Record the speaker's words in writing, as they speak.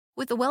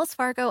With the Wells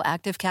Fargo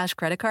Active Cash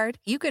Credit Card,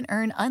 you can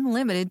earn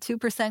unlimited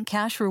 2%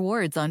 cash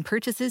rewards on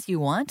purchases you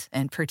want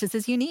and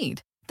purchases you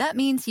need. That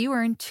means you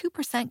earn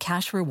 2%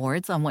 cash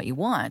rewards on what you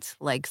want,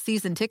 like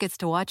season tickets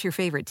to watch your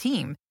favorite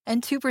team,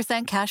 and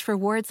 2% cash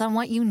rewards on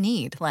what you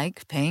need,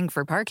 like paying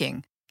for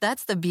parking.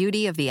 That's the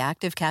beauty of the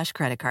Active Cash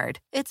Credit Card.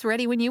 It's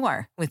ready when you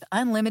are, with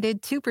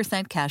unlimited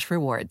 2% cash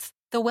rewards.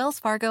 The Wells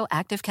Fargo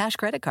Active Cash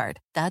Credit Card.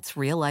 That's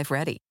real life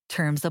ready.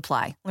 Terms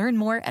apply. Learn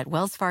more at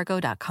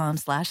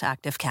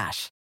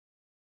wellsfargo.com/activecash.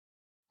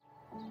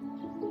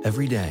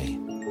 Every day,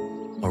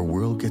 our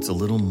world gets a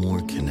little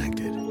more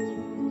connected,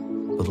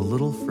 but a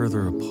little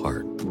further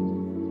apart.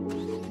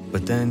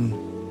 But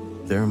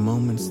then, there are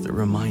moments that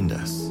remind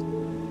us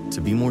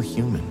to be more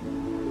human.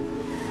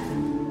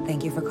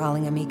 Thank you for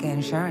calling Amica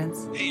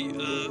Insurance. Hey,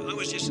 I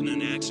was just in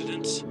an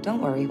accident.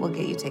 Don't worry, we'll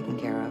get you taken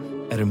care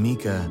of. At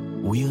Amica,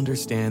 we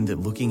understand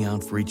that looking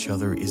out for each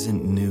other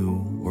isn't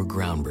new or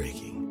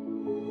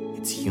groundbreaking.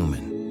 It's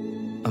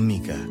human.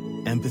 Amica,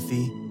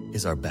 empathy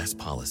is our best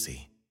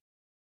policy.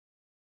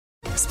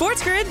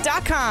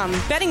 SportsGrid.com.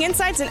 Betting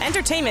insights and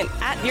entertainment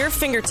at your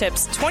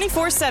fingertips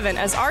 24/7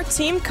 as our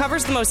team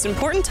covers the most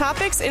important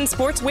topics in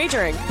sports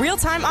wagering.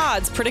 Real-time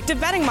odds,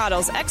 predictive betting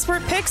models,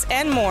 expert picks,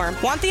 and more.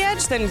 Want the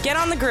edge? Then get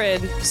on the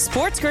grid.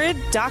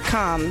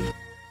 SportsGrid.com.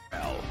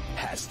 Ferrall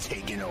has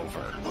taken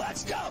over.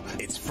 Let's go.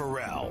 It's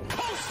Ferrall.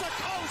 Coast to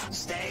coast.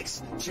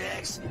 Steaks,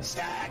 chicks,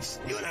 stacks.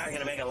 You and I are going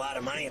to make a lot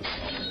of money.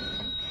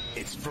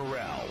 It's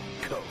Ferrall,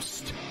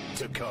 coast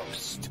to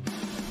coast.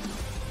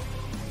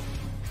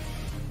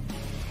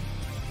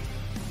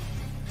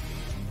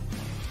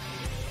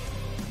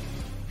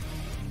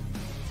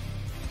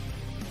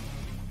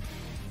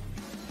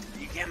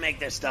 You can't make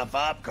this stuff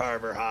up,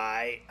 Carver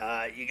High.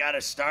 You got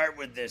to start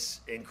with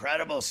this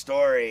incredible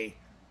story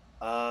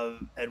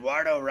of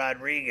Eduardo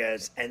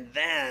Rodriguez, and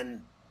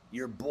then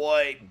your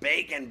boy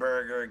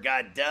Baconburger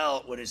got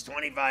dealt with his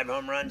 25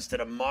 home runs to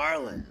the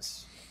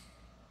Marlins.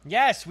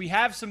 Yes, we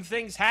have some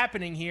things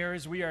happening here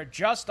as we are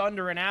just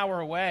under an hour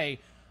away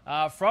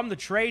from the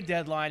trade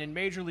deadline in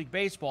Major League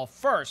Baseball.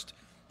 First,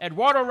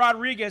 Eduardo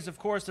Rodriguez, of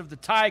course, of the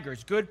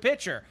Tigers. Good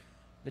pitcher.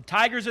 The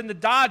Tigers and the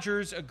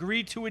Dodgers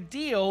agreed to a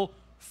deal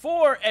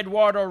for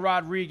Eduardo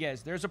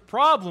Rodriguez. There's a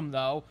problem,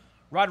 though.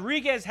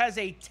 Rodriguez has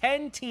a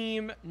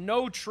 10-team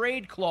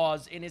no-trade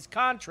clause in his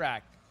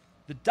contract.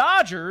 The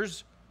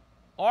Dodgers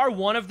are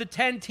one of the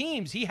 10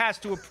 teams. He has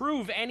to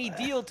approve any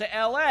deal to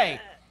L.A.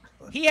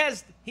 He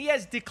has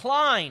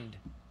declined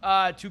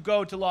to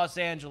go to Los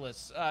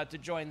Angeles to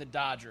join the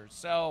Dodgers.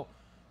 So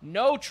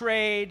no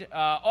trade,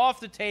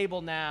 off the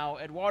table now.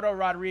 Eduardo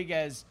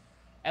Rodriguez,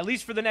 at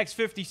least for the next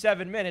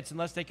 57 minutes,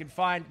 unless they can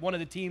find one of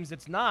the teams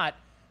that's not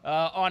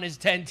on his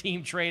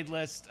 10-team trade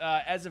list,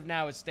 as of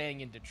now is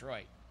staying in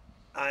Detroit.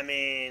 I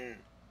mean,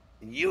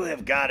 you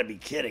have got to be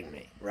kidding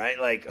me, right?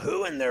 Like,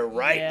 who in their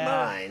right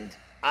mind,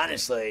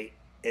 honestly,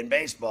 in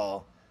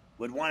baseball,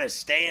 would want to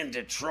stay in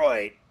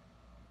Detroit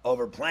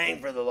over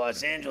playing for the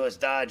Los Angeles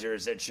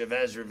Dodgers at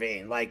Chavez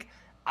Ravine? Like,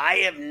 I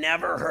have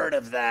never heard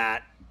of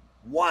that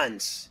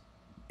once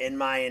in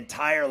my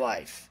entire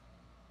life.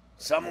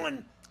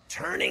 Someone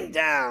turning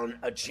down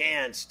a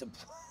chance to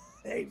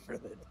play for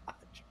the Dodgers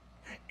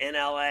in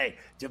L.A.,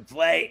 to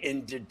play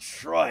in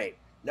Detroit.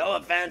 No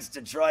offense,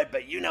 Detroit,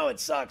 but you know it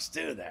sucks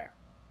too there.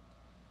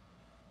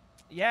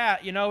 Yeah,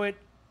 it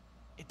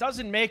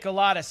doesn't make a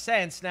lot of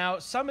sense. Now,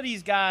 some of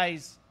these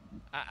guys,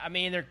 I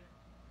mean, they're,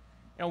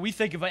 we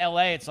think of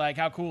L.A., it's like,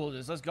 how cool it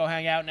is. Let's go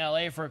hang out in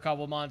L.A. for a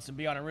couple months and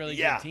be on a really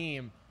good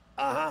team.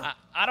 Uh-huh.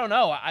 I don't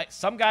know.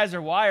 Some guys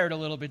are wired a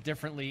little bit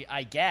differently,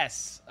 I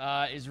guess,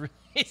 is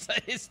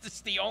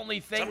just the only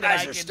thing. Some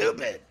guys are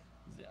stupid.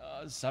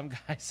 Some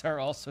guys are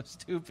also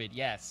stupid,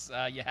 yes.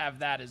 You have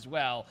that as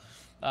well.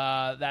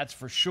 That's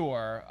for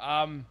sure.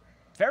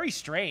 Very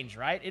strange,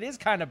 right? It is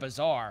kind of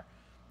bizarre.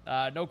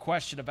 No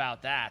question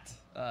about that,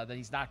 that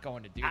he's not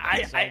going to do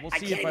that. I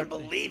can't even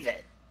believe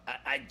it.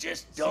 I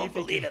just don't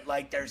believe it.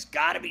 Like, there's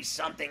got to be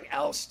something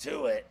else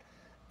to it.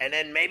 And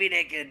then maybe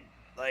they could,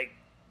 like,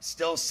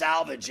 still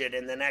salvage it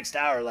in the next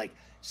hour. Like,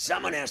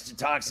 someone has to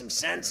talk some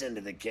sense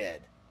into the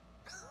kid.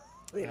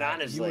 I mean,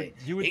 honestly,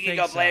 you would he could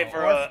think go play so.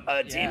 for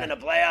a team in the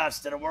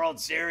playoffs to the World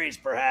Series,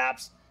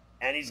 perhaps,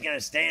 and he's going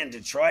to stay in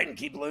Detroit and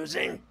keep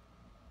losing?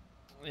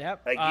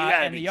 Yep. Like, you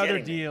gotta and be the other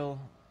kidding me. deal,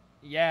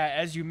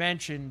 as you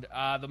mentioned,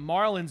 the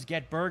Marlins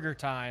get Burger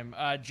time.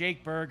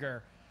 Jake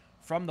Burger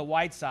from the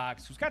White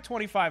Sox, who's got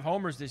 25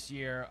 homers this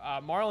year.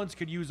 Marlins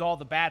could use all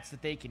the bats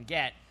that they can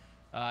get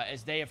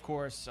as they, of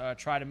course,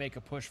 try to make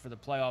a push for the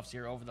playoffs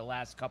here over the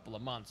last couple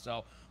of months.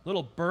 So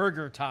little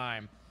Burger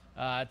time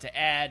to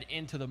add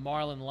into the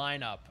Marlin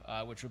lineup,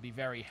 which will be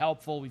very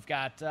helpful. We've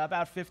got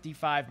about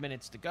 55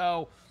 minutes to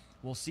go.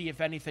 We'll see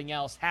if anything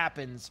else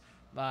happens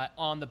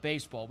on the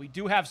baseball. We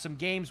do have some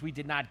games we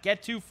did not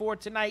get to for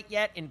tonight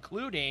yet,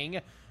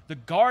 including the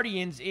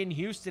Guardians in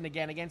Houston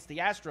again against the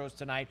Astros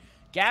tonight.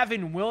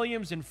 Gavin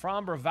Williams and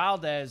Framber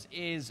Valdez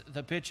is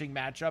the pitching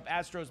matchup.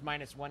 Astros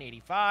minus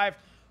 185,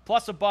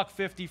 plus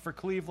 $1.50 for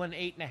Cleveland,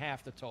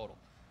 8.5 the total.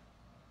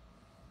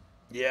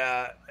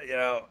 Yeah,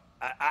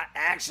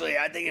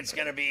 I think it's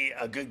going to be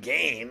a good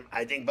game.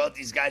 I think both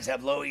these guys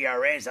have low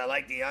ERAs. I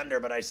like the under,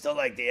 but I still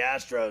like the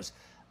Astros.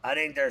 I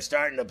think they're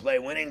starting to play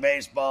winning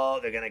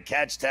baseball. They're going to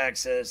catch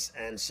Texas,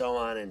 and so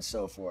on and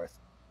so forth.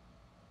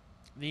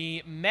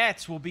 The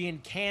Mets will be in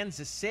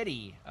Kansas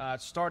City,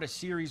 start a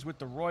series with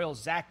the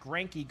Royals. Zach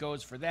Greinke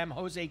goes for them.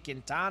 Jose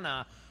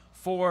Quintana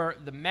for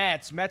the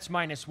Mets. Mets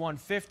minus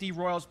 150,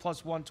 Royals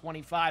plus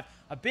 125.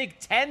 A Big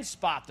Ten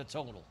spot, the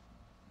total.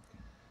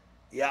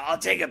 Yeah, I'll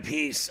take a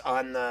piece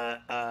on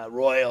the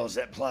Royals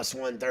at plus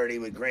 130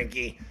 with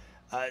Greinke.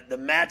 The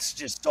Mets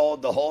just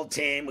sold the whole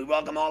team. We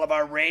welcome all of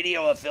our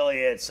radio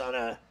affiliates on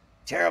a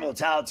terrible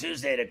Towel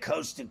Tuesday to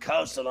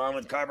Coast along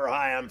with Carver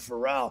High. I'm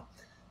Ferrall.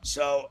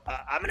 So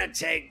I'm going to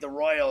take the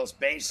Royals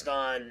based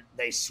on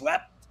they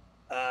swept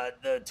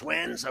the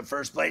Twins, a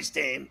first-place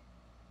team,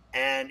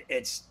 and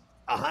it's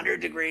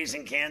 100 degrees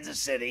in Kansas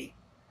City,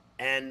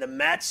 and the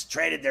Mets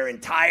traded their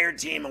entire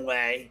team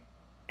away,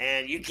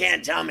 and you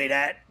can't tell me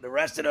that the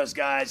rest of those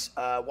guys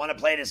want to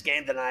play this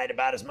game tonight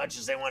about as much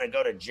as they want to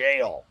go to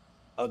jail.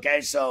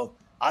 Okay, so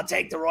I'll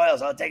take the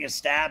Royals. I'll take a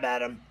stab at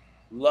them.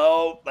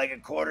 Low, like a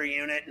quarter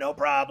unit, no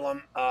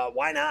problem.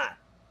 Why not?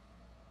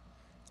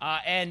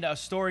 And a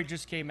story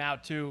just came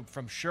out, too,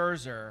 from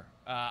Scherzer.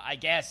 I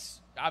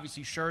guess,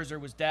 obviously, Scherzer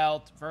was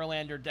dealt.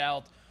 Verlander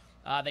dealt.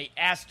 They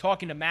asked,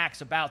 talking to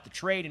Max about the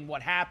trade and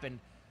what happened.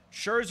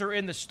 Scherzer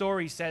in the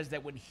story says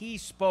that when he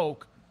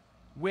spoke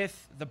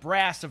with the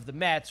brass of the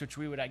Mets, which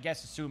we would, I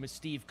guess, assume is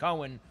Steve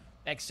Cohen,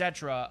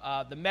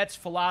 etc., the Mets'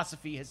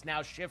 philosophy has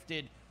now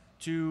shifted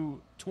to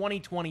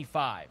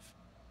 2025.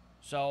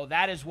 So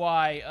that is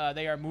why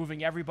they are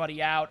moving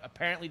everybody out.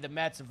 Apparently, the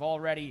Mets have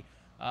already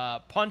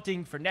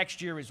punting for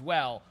next year as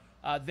well.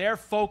 Their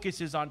focus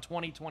is on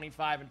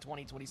 2025 and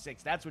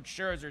 2026. That's what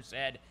Scherzer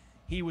said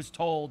he was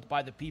told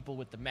by the people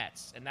with the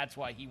Mets, and that's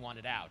why he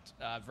wanted out.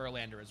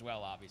 Verlander as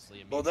well,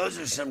 obviously. Well, those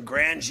are some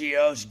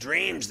grandiose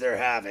dreams they're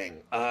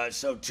having.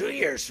 So 2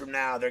 years from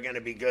now, they're going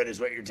to be good is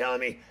what you're telling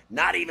me.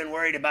 Not even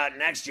worried about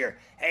next year.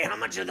 Hey, how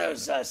much are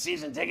those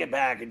season ticket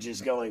packages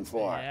going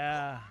for?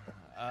 Yeah.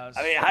 I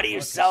mean, how do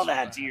you sell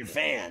that to your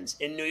fans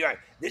in New York?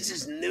 This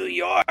is New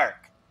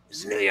York. This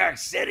is New York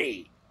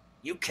City.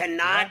 You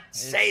cannot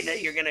say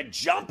that you're going to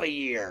jump a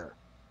year.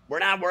 We're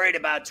not worried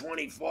about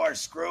 24.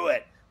 Screw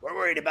it. We're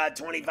worried about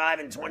 25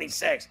 and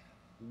 26.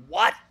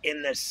 What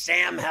in the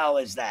Sam hell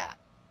is that?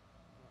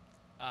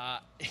 I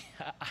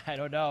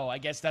don't know. I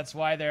guess that's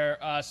why they're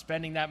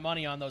spending that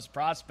money on those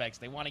prospects.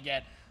 They want to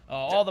get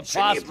all the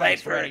prospects you play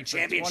for ready a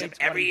championship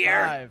for every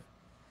year?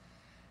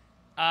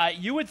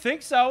 You would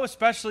think so,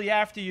 especially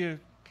after you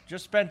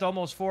just spent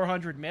almost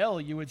 $400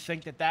 million. You would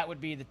think that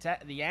would be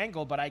the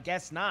angle, but I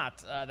guess not.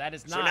 That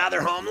is not. So now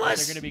they're homeless? What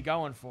they're going to be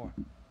going for.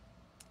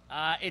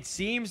 It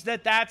seems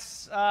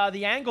that's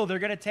the angle they're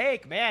going to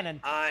take, man. And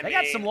they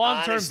got some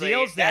long-term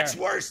deals there. That's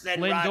worse than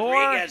Lindor,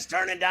 Rodriguez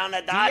turning down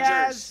the Dodgers.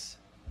 Diaz,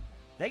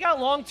 they got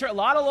a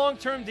lot of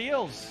long-term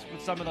deals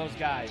with some of those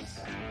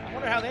guys. I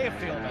wonder how they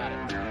feel about it.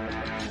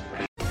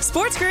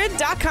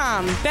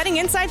 SportsGrid.com. Betting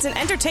insights and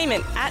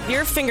entertainment at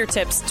your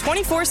fingertips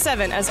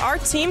 24/7 as our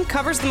team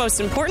covers the most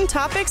important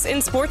topics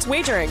in sports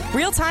wagering.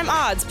 Real-time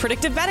odds,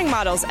 predictive betting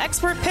models,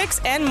 expert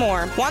picks, and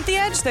more. Want the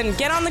edge? Then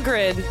get on the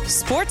grid.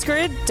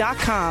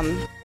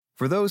 SportsGrid.com.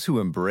 For those who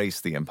embrace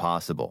the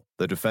impossible,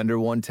 the Defender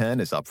 110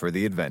 is up for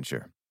the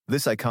adventure.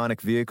 This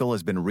iconic vehicle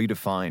has been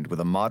redefined with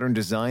a modern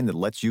design that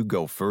lets you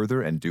go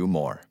further and do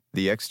more.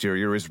 The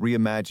exterior is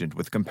reimagined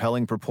with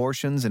compelling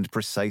proportions and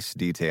precise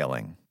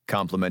detailing,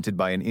 complemented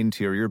by an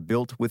interior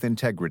built with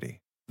integrity.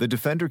 The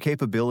Defender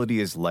capability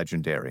is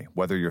legendary.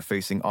 Whether you're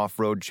facing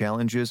off-road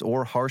challenges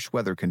or harsh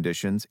weather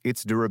conditions,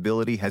 its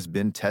durability has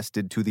been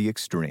tested to the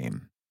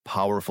extreme.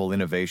 Powerful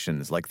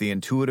innovations like the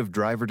intuitive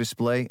driver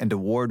display and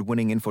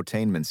award-winning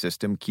infotainment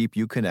system keep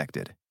you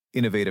connected.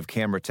 Innovative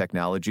camera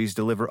technologies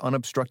deliver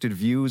unobstructed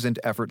views and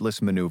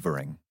effortless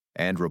maneuvering.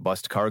 And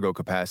robust cargo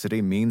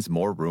capacity means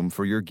more room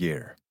for your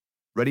gear.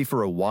 Ready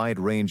for a wide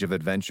range of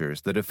adventures,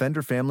 the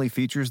Defender family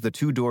features the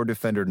two-door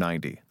Defender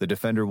 90, the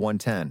Defender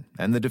 110,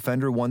 and the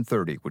Defender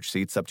 130, which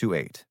seats up to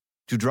 8.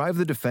 To drive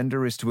the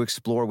Defender is to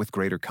explore with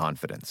greater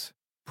confidence.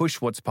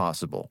 Push what's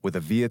possible with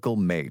a vehicle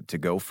made to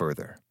go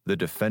further. The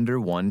Defender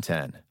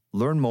 110.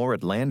 Learn more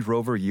at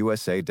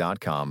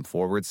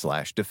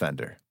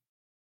LandRoverUSA.com/Defender.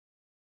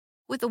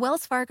 With the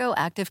Wells Fargo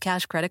Active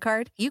Cash Credit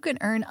Card, you can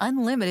earn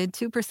unlimited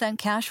 2%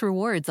 cash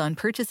rewards on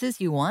purchases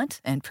you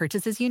want and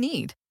purchases you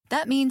need.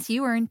 That means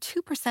you earn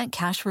 2%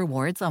 cash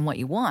rewards on what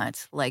you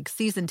want, like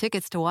season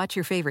tickets to watch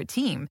your favorite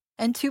team,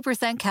 and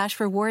 2%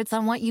 cash rewards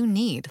on what you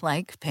need,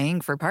 like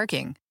paying for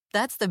parking.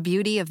 That's the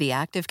beauty of the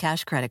Active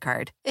Cash Credit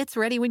Card. It's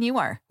ready when you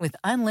are, with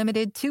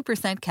unlimited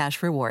 2%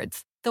 cash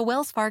rewards. The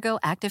Wells Fargo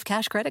Active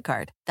Cash Credit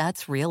Card.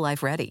 That's real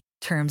life ready.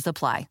 Terms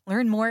apply.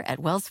 Learn more at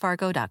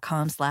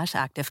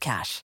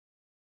wellsfargo.com/activecash.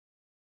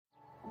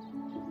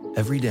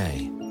 Every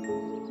day,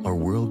 our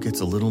world gets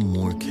a little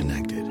more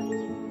connected,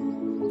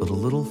 but a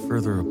little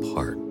further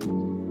apart.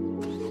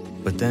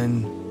 But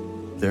then,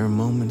 there are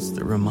moments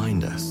that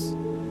remind us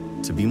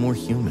to be more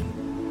human.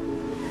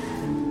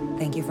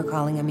 Thank you for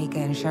calling Amica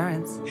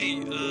Insurance. Hey,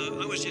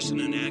 I was just in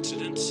an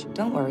accident.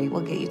 Don't worry, we'll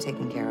get you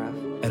taken care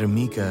of. At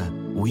Amica,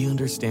 we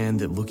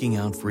understand that looking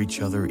out for each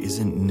other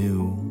isn't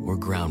new or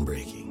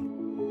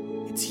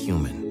groundbreaking. It's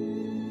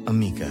human.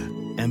 Amica,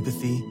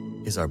 empathy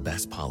is our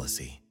best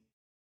policy.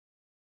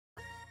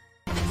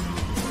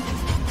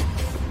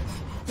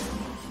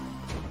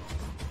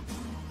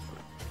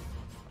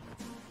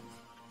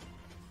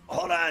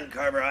 Hold on,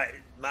 Carver.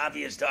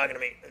 Mafia's talking to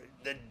me.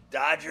 The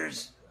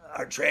Dodgers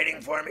are trading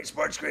for me.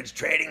 Sports Grid's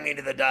trading me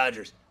to the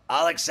Dodgers.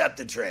 I'll accept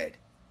the trade.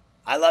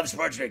 I love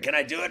Sports Grid. Can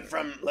I do it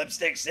from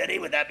Lipstick City?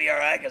 Would that be all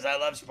right? Because I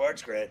love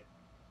Sports Grid.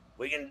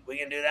 We can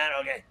do that?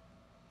 Okay.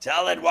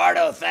 Tell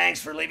Eduardo thanks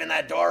for leaving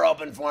that door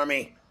open for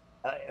me.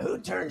 Who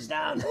turns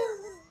down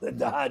the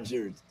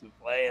Dodgers to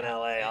play in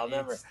L.A.?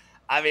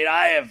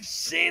 I have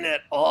seen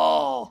it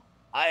all.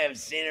 All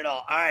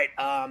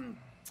right.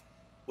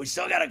 We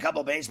still got a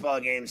couple baseball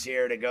games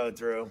here to go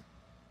through.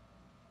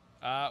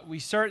 We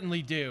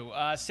certainly do.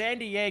 San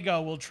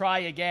Diego will try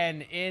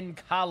again in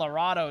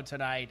Colorado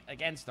tonight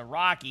against the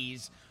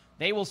Rockies.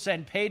 They will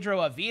send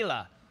Pedro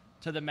Avila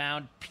to the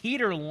mound.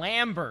 Peter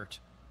Lambert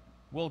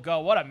will go.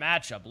 What a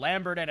matchup.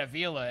 Lambert and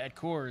Avila at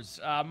Coors.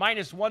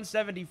 Minus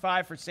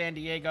 175 for San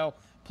Diego,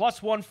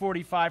 plus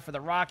 145 for the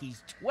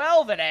Rockies.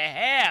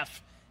 12.5,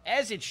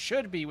 as it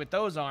should be with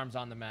those arms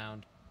on the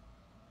mound.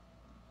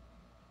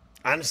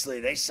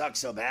 Honestly, they suck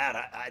so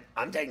bad.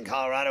 I'm taking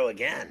Colorado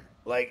again.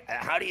 Like,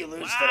 how do you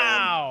lose to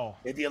them?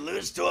 If you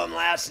lose to them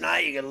last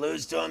night, you can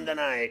lose to them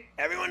tonight.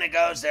 Everyone that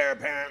goes there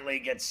apparently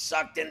gets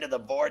sucked into the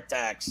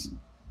vortex.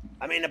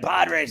 I mean, the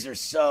Padres are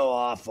so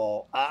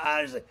awful.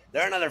 Honestly,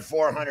 they're another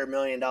 $400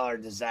 million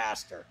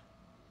disaster.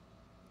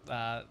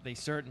 They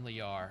certainly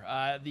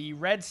are. The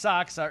Red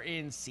Sox are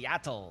in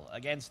Seattle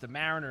against the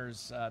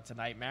Mariners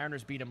tonight.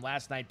 Mariners beat them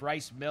last night.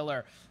 Bryce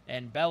Miller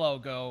and Bello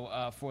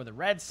go for the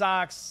Red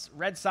Sox.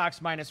 Red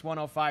Sox minus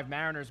 105,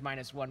 Mariners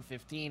minus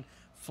 115.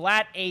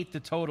 Flat 8 the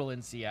total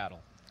in Seattle.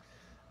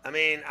 I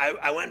mean,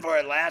 I went for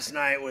it last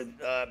night with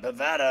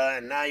Pavetta,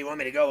 and now you want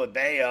me to go with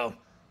Bayo.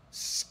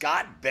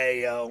 Scott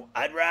Baio.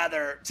 I'd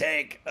rather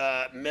take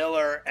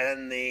Miller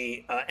and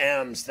the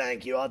M's,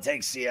 thank you. I'll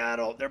take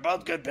Seattle. They're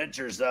both good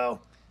pitchers, though.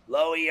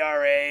 Low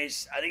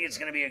ERAs. I think it's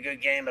going to be a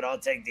good game, but I'll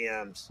take the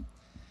M's.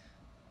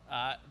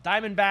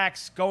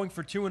 Diamondbacks going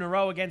for 2 in a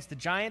row against the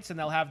Giants, and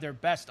they'll have their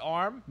best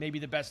arm, maybe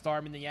the best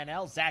arm in the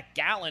NL, Zach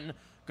Gallen,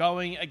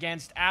 going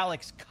against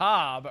Alex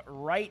Cobb.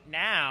 Right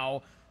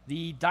now,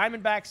 the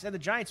Diamondbacks and the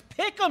Giants.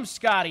 Pick 'em,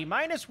 Scotty.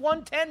 Minus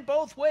 110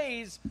 both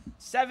ways.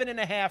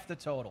 7.5 the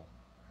total.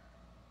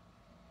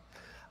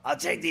 I'll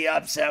take the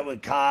upset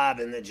with Cobb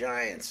and the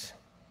Giants.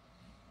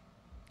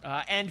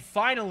 And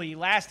finally,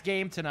 last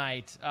game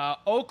tonight,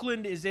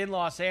 Oakland is in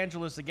Los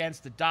Angeles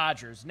against the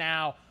Dodgers.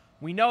 Now,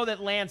 we know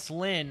that Lance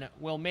Lynn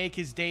will make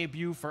his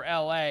debut for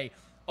L.A.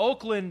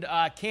 Oakland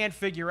can't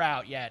figure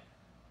out yet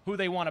who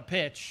they want to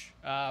pitch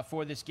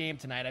for this game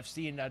tonight. I've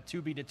seen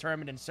to be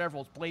determined in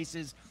several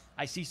places.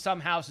 I see some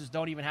houses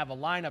don't even have a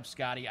lineup,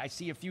 Scotty. I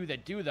see a few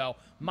that do, though.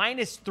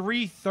 Minus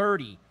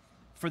 330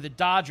 for the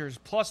Dodgers,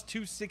 plus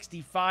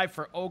 265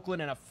 for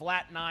Oakland, and a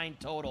flat 9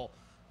 total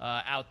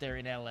out there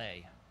in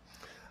L.A.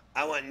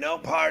 I want no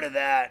part of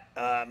that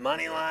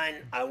money line.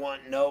 I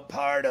want no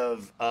part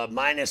of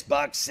minus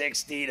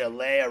 $160 to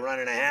lay a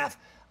 1.5.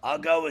 I'll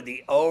go with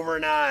the over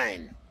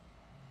 9.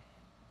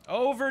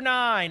 Over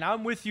 9.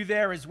 I'm with you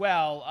there as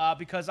well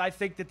because I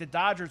think that the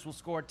Dodgers will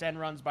score 10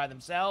 runs by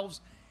themselves,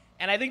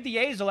 and I think the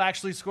A's will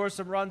actually score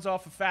some runs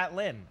off of Fat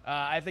Lynn.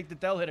 I think that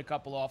they'll hit a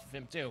couple off of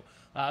him too.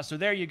 So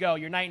there you go,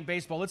 your night in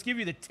baseball. Let's give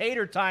you the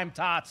Tater Time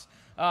tots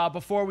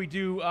before we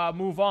do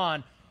move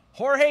on.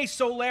 Jorge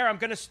Soler, I'm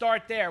going to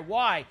start there.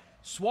 Why?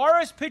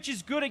 Suarez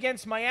pitches good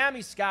against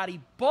Miami,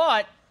 Scotty,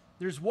 but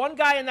there's one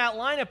guy in that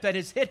lineup that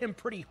has hit him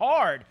pretty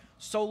hard.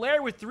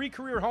 Soler with 3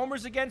 career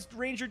homers against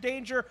Ranger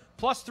Danger,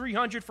 plus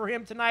 300 for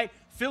him tonight.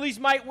 Phillies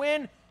might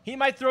win. He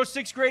might throw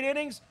 6 great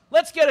innings.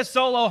 Let's get a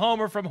solo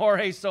homer from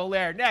Jorge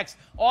Soler. Next,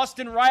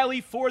 Austin Riley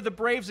for the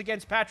Braves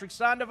against Patrick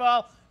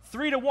Sandoval,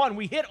 3-1.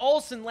 We hit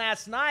Olsen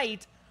last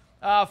night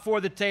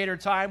for the Tater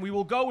Time. We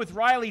will go with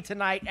Riley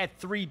tonight at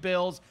 3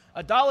 bills.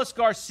 Adolis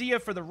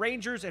Garcia for the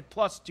Rangers at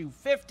plus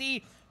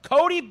 250.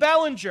 Cody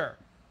Bellinger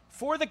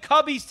for the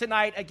Cubbies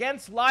tonight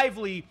against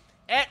Lively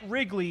at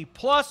Wrigley,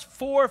 plus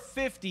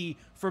 450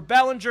 for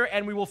Bellinger.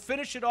 And we will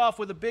finish it off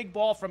with a big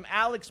ball from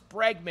Alex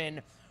Bregman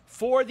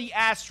for the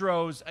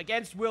Astros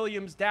against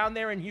Williams down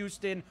there in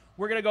Houston.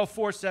 We're going to go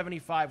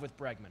 475 with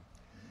Bregman.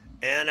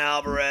 And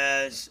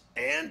Alvarez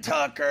and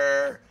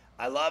Tucker.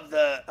 I love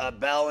the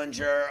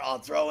Bellinger. I'll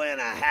throw in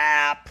a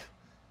Happ.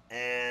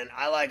 And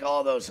I like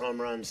all those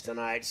home runs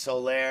tonight.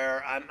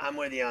 Soler, I'm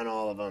with you on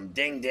all of them.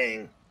 Ding,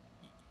 ding.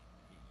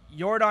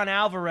 Yordan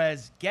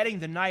Alvarez getting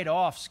the night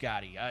off,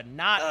 Scotty.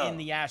 Not in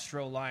the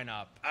Astro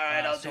lineup. All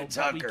right, I'll do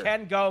Tucker.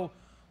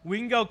 We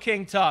can go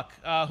King Tuck,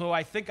 who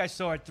I think I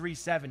saw at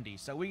 370.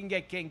 So we can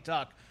get King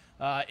Tuck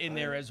in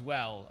there as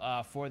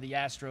well for the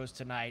Astros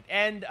tonight.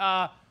 And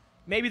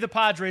maybe the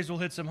Padres will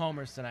hit some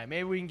homers tonight.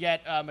 Maybe we can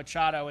get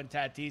Machado and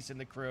Tatis and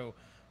the crew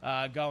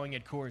going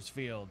at Coors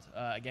Field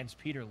against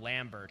Peter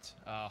Lambert,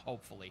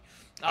 hopefully.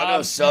 I'll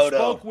go Soto.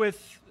 Spoke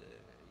with,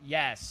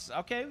 yes.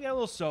 Okay, we got a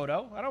little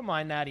Soto. I don't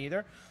mind that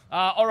either.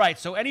 All right,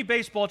 so any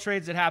baseball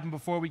trades that happen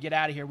before we get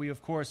out of here, we,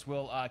 of course,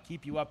 will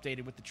keep you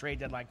updated with the trade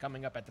deadline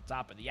coming up at the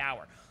top of the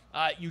hour.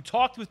 You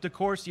talked with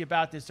DeCourcy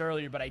about this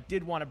earlier, but I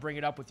did want to bring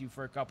it up with you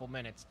for a couple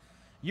minutes.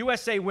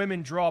 USA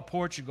women draw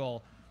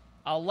Portugal.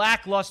 A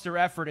lackluster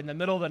effort in the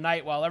middle of the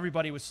night while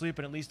everybody was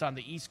sleeping, at least on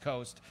the East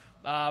Coast.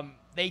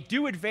 They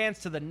do advance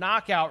to the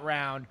knockout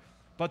round,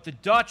 but the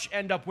Dutch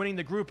end up winning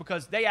the group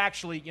because they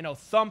actually,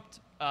 thumped,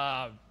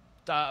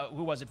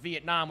 who was it,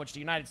 Vietnam, which the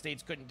United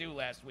States couldn't do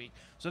last week.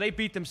 So they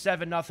beat them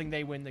 7-0.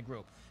 They win the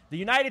group. The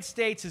United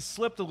States has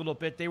slipped a little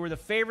bit. They were the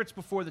favorites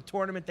before the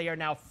tournament. They are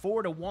now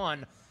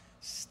 4-1.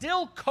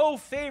 Still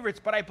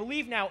co-favorites, but I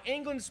believe now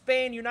England,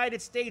 Spain,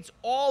 United States,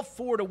 all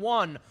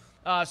 4-1,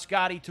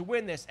 Scotty, to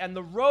win this. And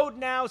the road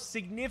now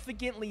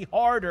significantly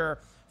harder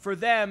for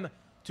them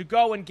to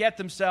go and get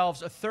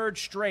themselves a third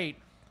straight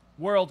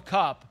World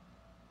Cup.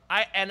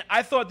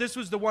 I thought this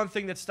was the one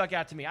thing that stuck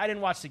out to me. I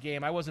didn't watch the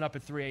game. I wasn't up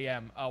at 3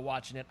 a.m.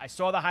 Watching it. I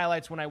saw the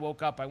highlights when I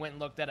woke up. I went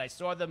and looked at it. I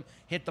saw them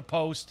hit the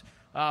post,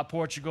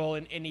 Portugal,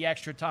 in the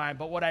extra time.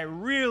 But what I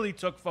really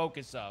took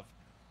focus of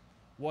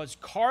was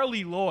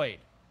Carly Lloyd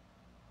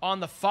on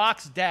the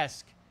Fox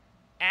desk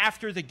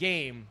after the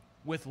game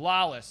with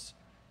Lawless,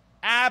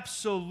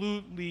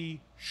 absolutely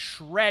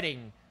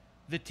shredding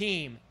the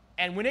team.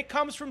 And when it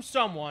comes from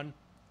someone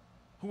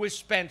who has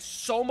spent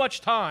so much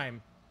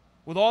time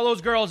with all those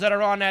girls that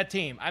are on that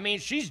team, I mean,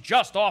 she's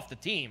just off the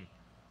team.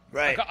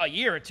 Right. A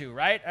year or two,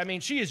 right? I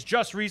mean, she is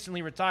just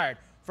recently retired.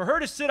 For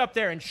her to sit up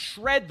there and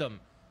shred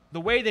them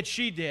the way that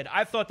she did,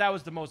 I thought that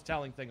was the most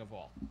telling thing of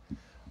all.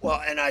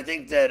 Well, and I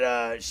think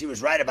that she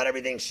was right about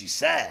everything she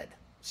said.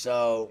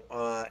 So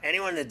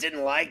anyone that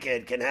didn't like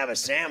it can have a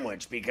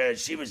sandwich because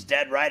she was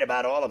dead right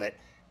about all of it.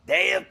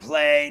 They have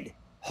played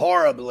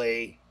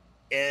horribly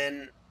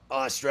in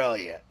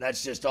Australia.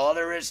 That's just all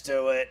there is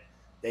to it.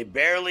 They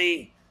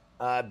barely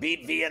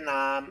beat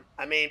Vietnam.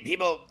 I mean,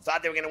 people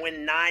thought they were going to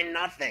win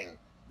 9-0.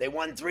 They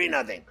won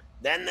 3-0.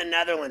 Then the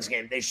Netherlands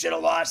game. They should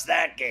have lost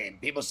that game.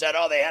 People said,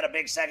 oh, they had a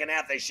big second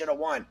half. They should have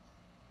won.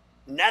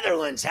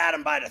 Netherlands had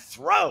them by the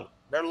throat.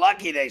 They're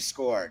lucky they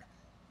scored.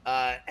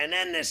 And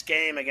then this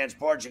game against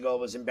Portugal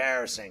was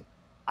embarrassing.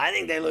 I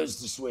think they lose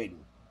to Sweden.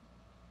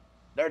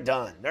 They're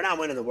done. They're not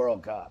winning the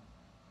World Cup.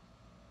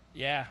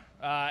 Yeah.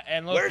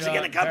 And look, where's it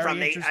going to come from?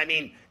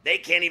 They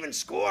can't even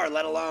score,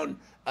 let alone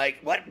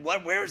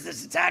where is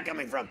this attack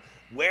coming from?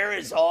 Where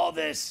is all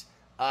this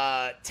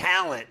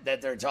talent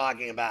that they're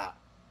talking about?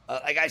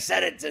 Like I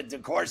said it to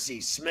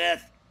DeCourcy,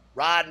 Smith,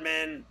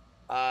 Rodman,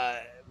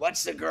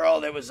 what's the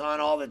girl that was on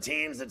all the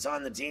teams that's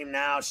on the team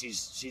now?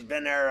 She's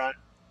been there,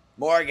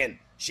 Morgan.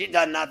 She's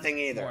done nothing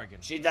either. Morgan.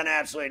 She's done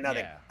absolutely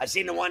nothing. Yeah. I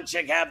seen the one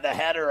chick have the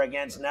header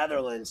against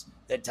Netherlands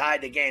that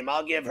tied the game.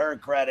 I'll give her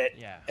credit.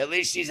 Yeah. At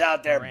least she's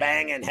out there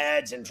banging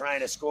heads and trying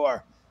to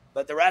score.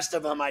 But the rest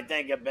of them, I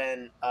think, have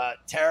been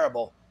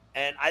terrible.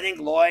 And I think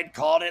Lloyd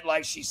called it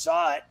like she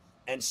saw it,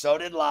 and so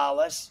did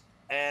Lawless.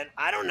 And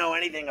I don't know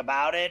anything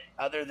about it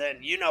other than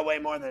you know way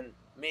more than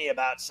me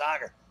about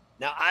soccer.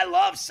 Now, I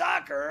love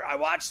soccer. I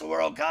watch the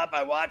World Cup.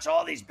 I watch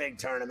all these big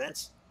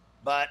tournaments.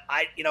 But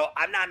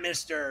I'm not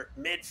Mr.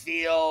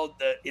 Midfield.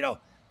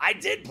 I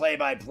did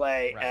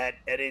play-by-play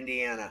at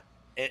Indiana,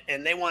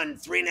 and they won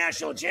 3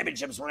 national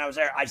championships when I was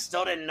there. I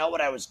still didn't know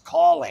what I was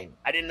calling.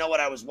 I didn't know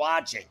what I was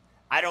watching.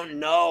 I don't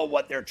know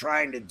what they're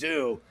trying to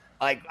do.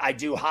 Like I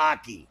do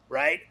hockey,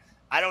 right?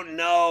 I don't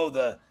know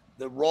the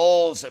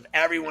roles of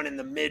everyone in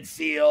the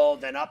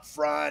midfield and up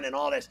front and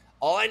all this.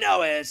 All I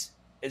know is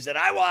that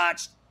I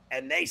watched,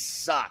 and they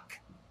suck.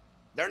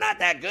 They're not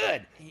that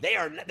good.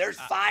 There's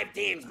 5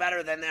 teams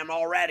better than them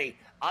already.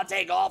 I'll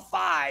take all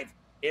 5.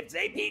 If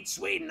they beat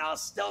Sweden, I'll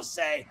still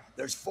say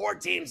there's 4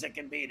 teams that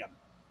can beat them.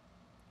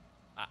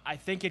 I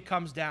think it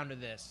comes down to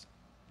this.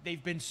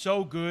 They've been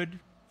so good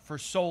for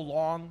so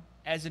long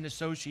as an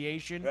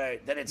association.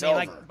 Right, that it's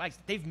over. Like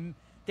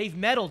they've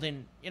medaled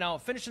in,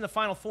 finishing the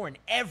Final Four in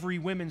every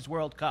Women's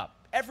World Cup.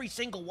 Every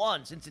single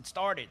one since it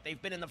started.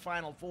 They've been in the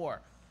Final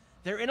Four.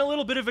 They're in a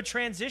little bit of a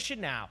transition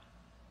now.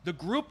 The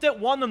group that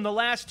won them the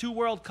last 2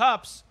 World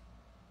Cups,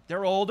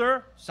 they're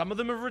older. Some of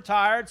them have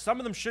retired. Some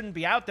of them shouldn't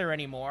be out there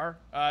anymore,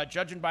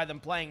 judging by them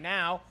playing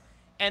now.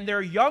 And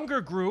their younger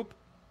group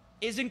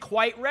isn't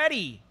quite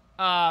ready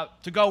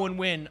to go and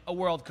win a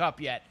World Cup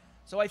yet.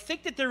 So I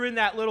think that they're in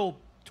that little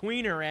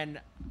tweener,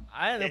 and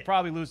they'll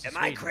probably lose to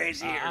Sweden. Am I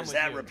crazy, or does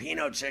that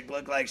Rapinoe chick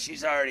look like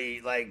she's already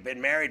been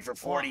married for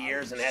 40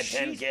 years and had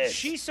 10 kids?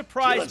 She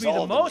surprised me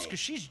the most because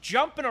she's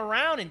jumping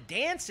around and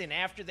dancing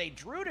after they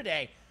drew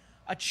today.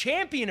 A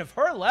champion of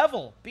her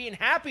level being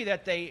happy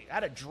that they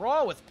had a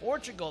draw with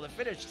Portugal to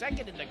finish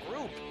second in the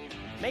group.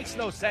 Makes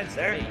no sense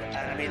to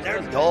me.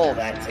 They're dull,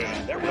 that team.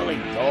 They're really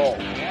dull.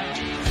 Yeah.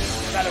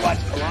 You gotta watch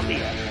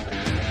Colombia.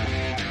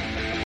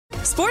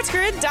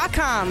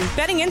 SportsGrid.com.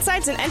 Betting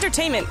insights and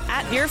entertainment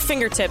at your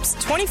fingertips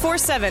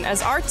 24/7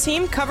 as our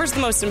team covers the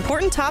most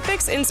important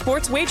topics in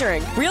sports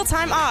wagering.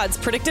 Real-time odds,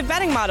 predictive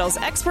betting models,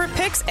 expert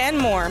picks, and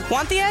more.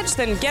 Want the edge?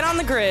 Then get on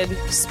the grid.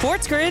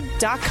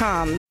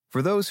 SportsGrid.com.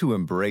 For those who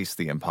embrace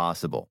the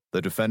impossible,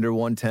 the Defender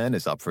 110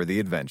 is up for the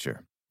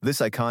adventure. This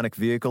iconic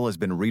vehicle has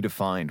been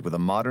redefined with a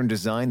modern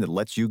design that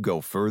lets you go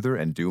further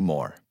and do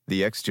more.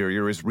 The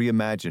exterior is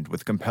reimagined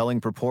with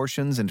compelling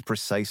proportions and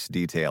precise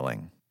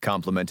detailing,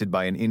 complemented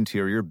by an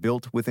interior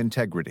built with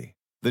integrity.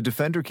 The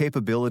Defender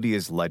capability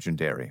is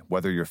legendary.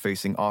 Whether you're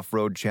facing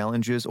off-road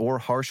challenges or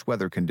harsh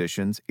weather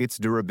conditions, its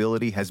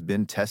durability has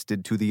been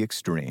tested to the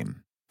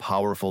extreme.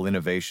 Powerful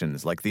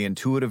innovations like the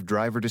intuitive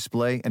driver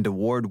display and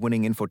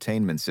award-winning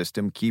infotainment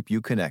system keep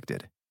you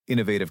connected.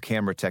 Innovative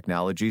camera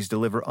technologies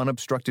deliver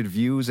unobstructed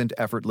views and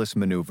effortless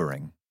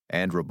maneuvering.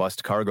 And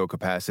robust cargo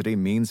capacity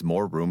means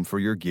more room for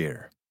your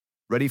gear.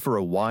 Ready for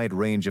a wide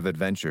range of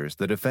adventures,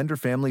 the Defender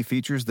family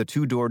features the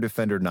two-door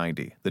Defender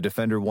 90, the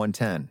Defender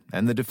 110,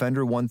 and the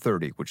Defender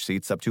 130, which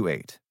seats up to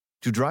 8.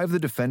 To drive the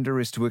Defender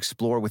is to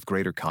explore with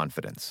greater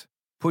confidence.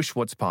 Push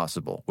what's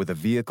possible with a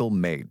vehicle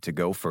made to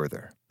go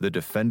further. The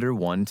Defender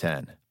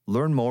 110.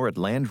 Learn more at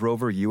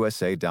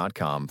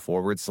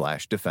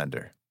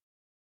LandRoverUSA.com/Defender.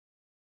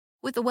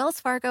 With the Wells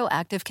Fargo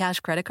Active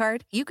Cash Credit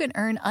Card, you can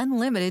earn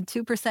unlimited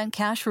 2%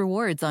 cash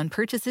rewards on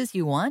purchases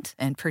you want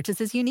and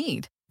purchases you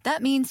need.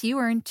 That means you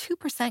earn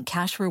 2%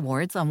 cash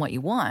rewards on what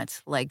you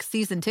want, like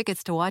season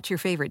tickets to watch your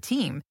favorite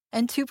team,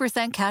 and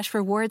 2% cash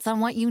rewards on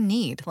what you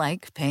need,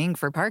 like paying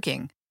for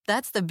parking.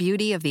 That's the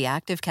beauty of the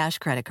Active Cash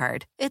Credit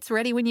Card. It's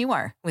ready when you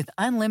are, with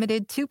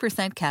unlimited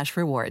 2% cash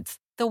rewards.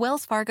 The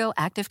Wells Fargo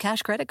Active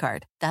Cash Credit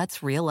Card.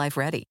 That's real life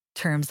ready.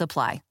 Terms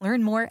apply.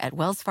 Learn more at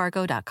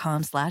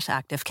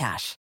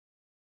wellsfargo.com/activecash.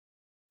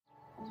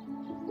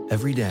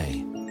 Every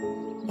day,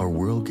 our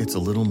world gets a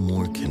little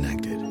more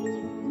connected,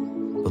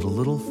 but a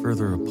little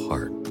further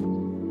apart.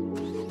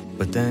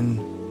 But then,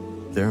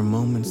 there are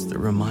moments that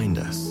remind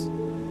us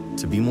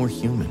to be more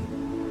human.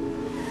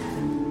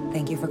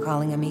 Thank you for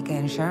calling Amica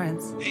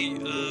Insurance. Hey,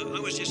 I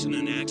was just in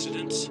an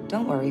accident.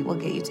 Don't worry, we'll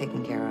get you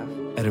taken care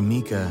of. At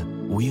Amica,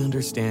 we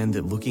understand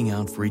that looking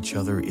out for each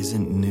other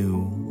isn't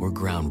new or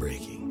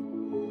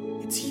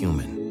groundbreaking. It's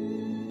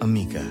human.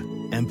 Amica,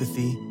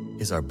 empathy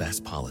is our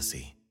best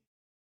policy.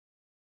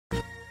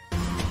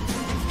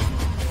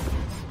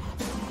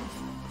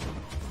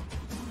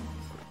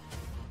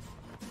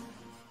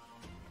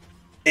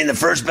 In the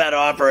first bet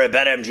offer at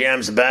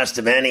BetMGM's the best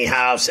of any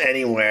house,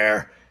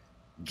 anywhere.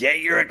 Get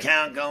your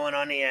account going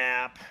on the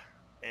app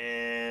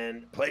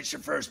and place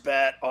your first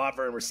bet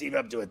offer and receive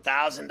up to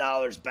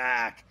 $1,000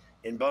 back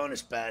in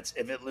bonus bets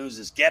if it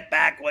loses. Get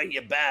back what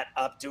you bet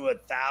up to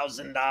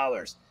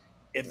 $1,000.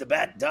 If the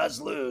bet does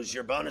lose,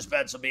 your bonus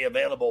bets will be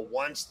available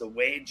once the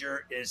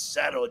wager is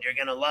settled. You're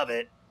going to love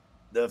it.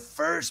 The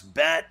first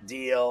bet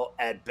deal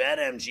at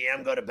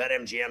BetMGM. Go to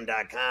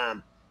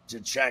BetMGM.com to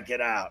check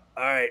it out.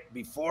 All right,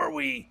 before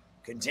we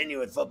continue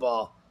with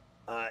football,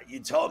 you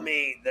told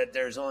me that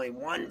there's only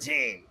one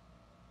team,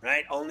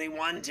 right? Only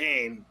one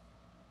team.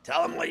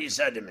 Tell them what you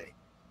said to me.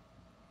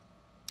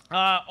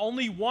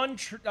 Only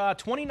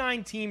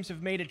 29 teams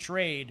have made a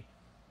trade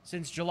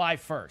since July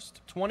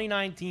 1st.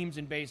 29 teams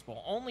in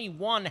baseball. Only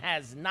one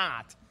has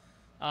not,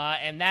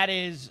 and that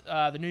is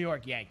the New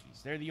York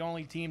Yankees. They're the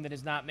only team that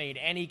has not made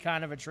any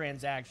kind of a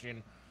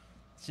transaction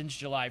since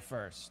July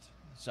 1st.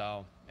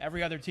 So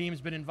every other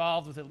team's been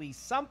involved with at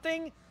least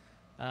something.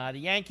 The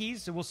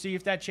Yankees, so we'll see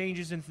if that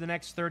changes into the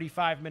next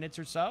 35 minutes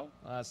or so.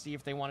 See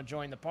if they want to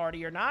join the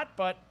party or not.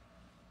 But,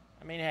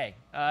 I mean, hey,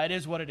 it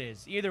is what it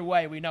is. Either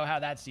way, we know how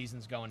that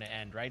season's going to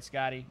end, right,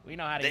 Scotty? We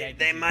know how to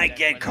They might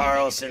get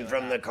Carlson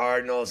from the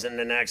Cardinals in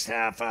the next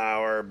half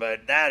hour,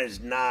 but that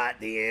is not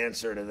the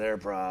answer to their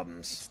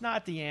problems. It's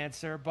not the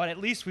answer, but at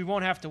least we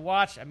won't have to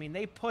watch. I mean,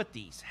 they put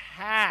these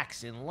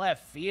hacks in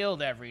left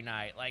field every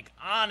night. Like,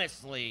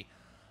 honestly,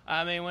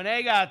 I mean, when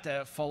they got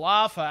the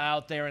Falafel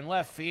out there in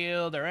left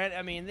field,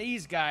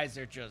 these guys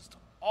are just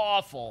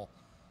awful.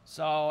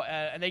 So,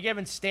 and they're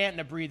giving Stanton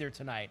a breather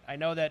tonight. I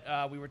know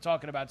that we were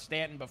talking about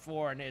Stanton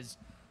before and his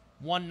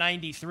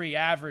 193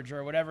 average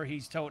or whatever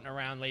he's toting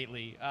around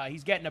lately.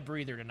 He's getting a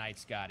breather tonight,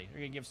 Scotty. They're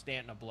going to give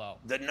Stanton a blow.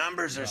 The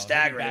numbers are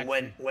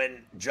staggering.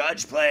 When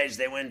Judge plays,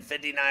 they win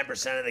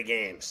 59% of the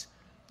games.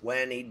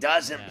 When he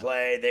doesn't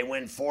play, they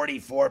win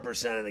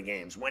 44% of the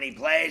games. When he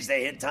plays,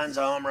 they hit tons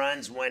of home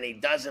runs. When he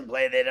doesn't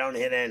play, they don't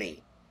hit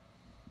any.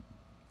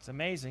 It's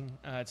amazing.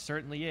 It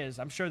certainly is.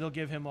 I'm sure they'll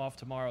give him off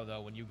tomorrow, though,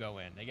 when you go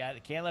in. They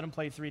can't let him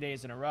play 3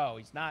 days in a row.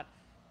 He's not.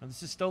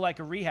 This is still like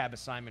a rehab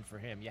assignment for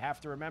him. You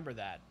have to remember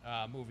that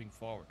moving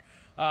forward.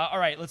 All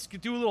right, let's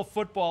do a little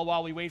football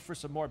while we wait for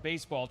some more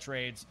baseball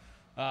trades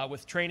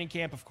with training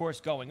camp, of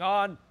course, going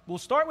on. We'll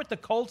start with the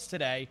Colts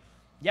today.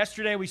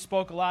 Yesterday, we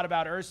spoke a lot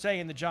about Irsay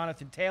and the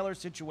Jonathan Taylor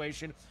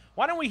situation.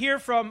 Why don't we hear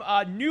from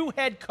new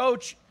head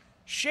coach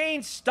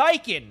Shane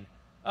Steichen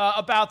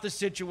about the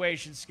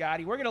situation,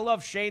 Scotty? We're going to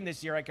love Shane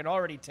this year, I can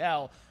already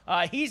tell.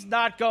 He's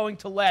not going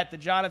to let the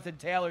Jonathan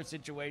Taylor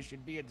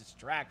situation be a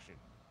distraction.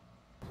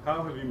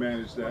 How have you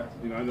managed that?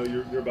 I know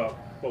you're about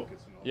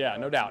focus. Yeah,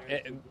 no doubt.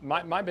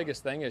 My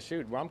biggest thing is,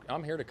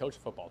 I'm here to coach a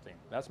football team.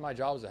 That's my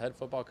job as a head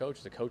football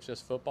coach, to coach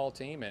this football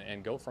team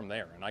and go from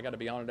there. And I got to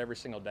be on it every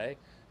single day,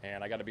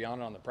 and I got to be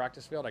on it on the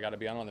practice field. I got to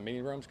be on it on the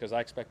meeting rooms, because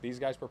I expect these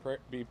guys to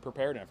be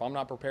prepared. And if I'm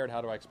not prepared,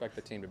 how do I expect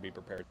the team to be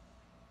prepared?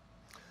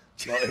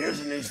 Well, here's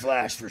a news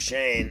flash for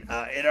Shane.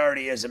 It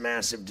already is a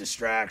massive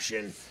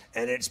distraction,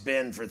 and it's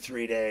been for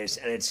 3 days,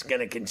 and it's going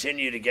to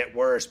continue to get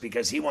worse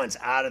because he wants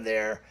out of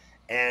there.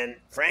 And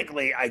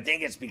frankly, I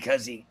think it's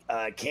because he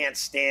can't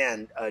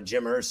stand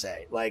Jim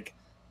Irsay. Like,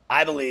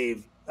 I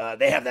believe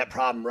they have that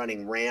problem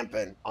running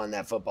rampant on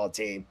that football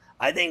team.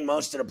 I think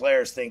most of the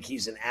players think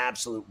he's an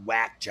absolute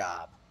whack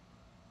job.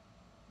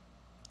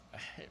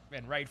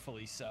 And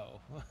rightfully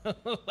so.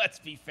 Let's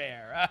be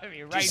fair. I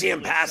mean, did you see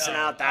him passing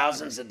out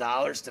thousands of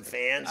dollars to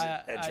fans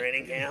at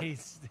training camp?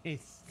 He's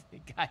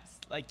guys,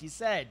 like you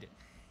said,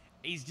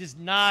 he's just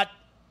not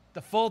 –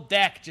 the full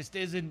deck just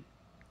isn't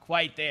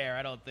quite there,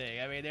 I don't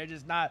think. I mean, they're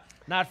just not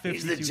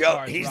 52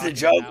 cards. He's the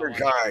Joker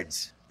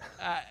cards.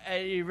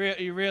 He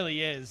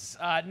really is.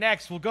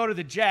 Next, we'll go to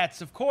the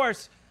Jets. Of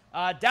course,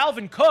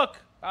 Dalvin Cook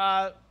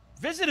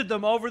visited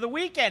them over the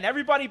weekend.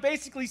 Everybody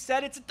basically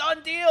said it's a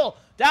done deal.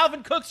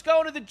 Dalvin Cook's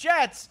going to the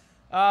Jets.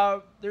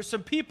 There's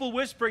some people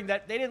whispering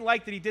that they didn't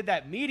like that he did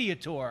that media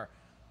tour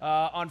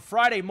on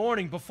Friday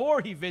morning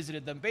before he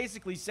visited them,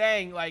 basically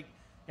saying, like,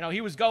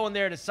 he was going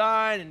there to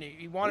sign and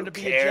he wanted to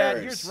be a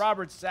Jet. Here's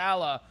Robert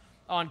Saleh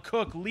on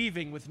Cook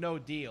leaving with no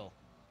deal.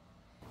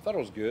 I thought it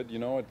was good.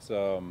 It's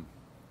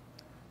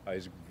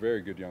he's a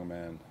very good young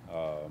man.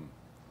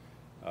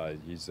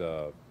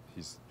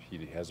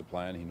 He has a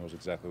plan. He knows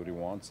exactly what he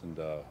wants, and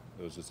it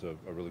was just a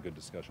really good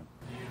discussion.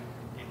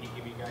 Did he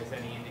give you guys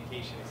any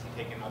indication? Is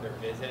he taking other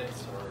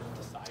visits or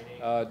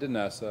deciding? Didn't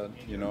ask that.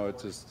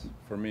 It's just,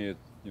 for me,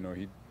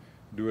 he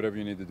do whatever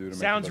you need to do to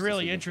sounds make the best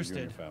really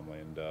interested for you and your family,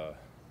 and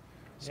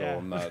so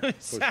I'm not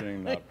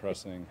pushing, not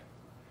pressing.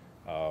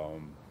 I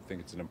think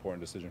it's an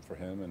important decision for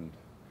him, and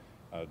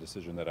a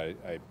decision that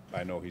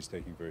I know he's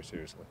taking very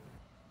seriously.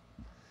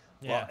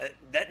 Yeah.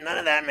 Well, none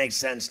of that makes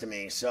sense to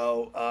me.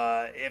 So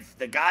if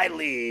the guy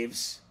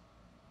leaves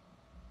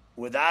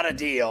without a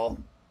deal,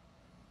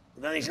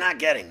 then he's not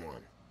getting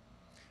one.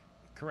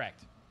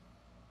 Correct.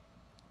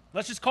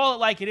 Let's just call it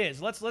like it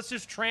is. Let's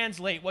just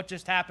translate what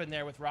just happened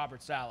there with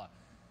Robert Saleh.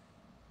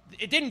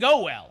 It didn't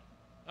go well,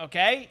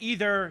 okay?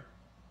 Either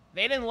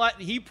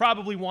he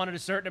probably wanted a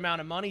certain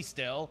amount of money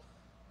still,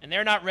 and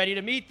they're not ready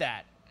to meet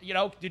that.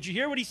 Did you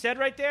hear what he said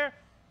right there?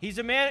 He's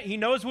a man, he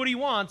knows what he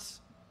wants.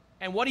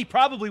 And what he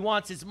probably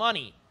wants is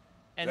money.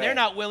 And they're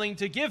not willing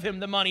to give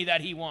him the money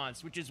that he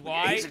wants, which is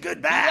why he's a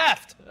good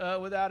back. He left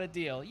without a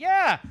deal.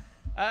 Yeah.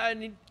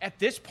 And at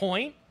this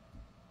point,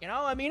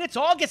 it's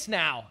August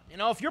now.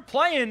 If you're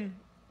playing,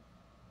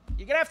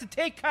 you're going to have to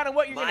take kind of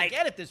what you're going to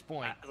get at this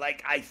point.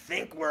 I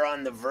think we're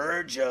on the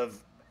verge of,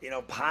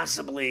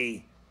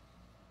 possibly,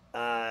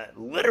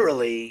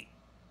 literally,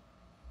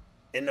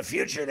 in the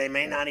future, they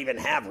may not even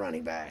have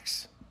running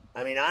backs.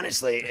 I mean,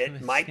 honestly,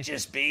 it might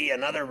just be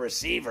another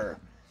receiver.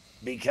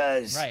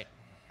 Because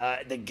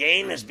the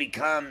game has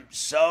become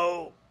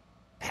so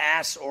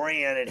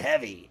pass-oriented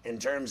heavy in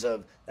terms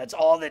of that's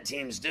all that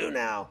teams do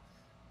now.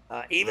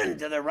 Even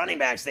to the running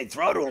backs, they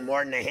throw to them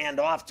more than they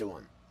hand off to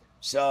them.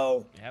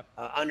 So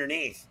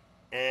underneath.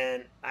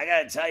 And I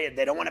got to tell you,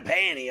 they don't want to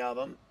pay any of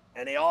them,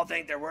 and they all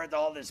think they're worth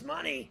all this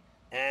money,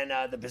 and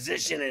the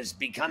position is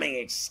becoming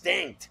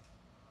extinct.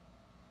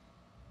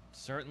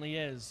 Certainly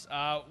is.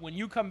 When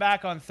you come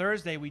back on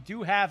Thursday, we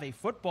do have a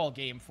football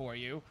game for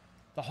you.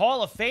 The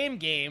Hall of Fame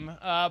game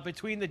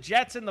between the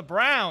Jets and the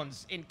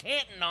Browns in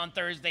Canton on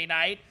Thursday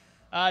night.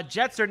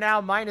 Jets are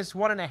now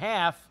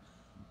 -1.5.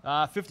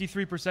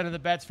 53% of the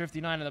bets,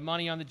 59% of the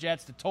money on the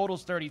Jets. The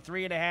total's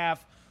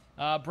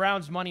 33.5.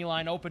 Browns money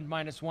line opened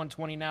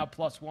 -120 now,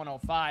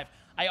 +105.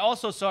 I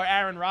also saw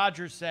Aaron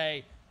Rodgers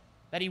say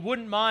that he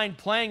wouldn't mind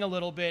playing a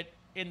little bit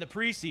in the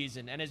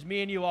preseason. And as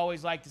me and you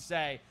always like to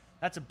say,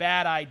 that's a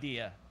bad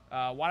idea.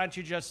 Why don't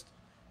you just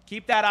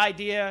keep that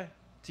idea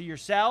to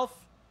yourself?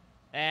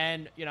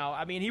 And,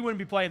 he wouldn't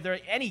be playing there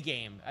any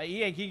game.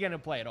 He going to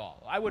play at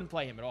all. I wouldn't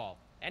play him at all.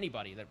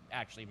 Anybody that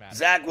actually matters.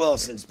 Zach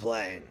Wilson's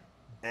playing.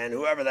 And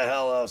whoever the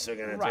hell else they're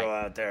going to throw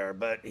out there.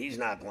 But he's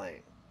not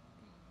playing.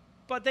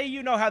 But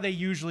how they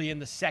usually in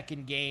the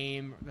second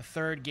game, the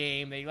third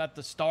game, they let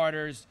the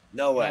starters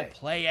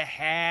play a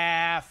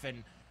half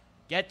and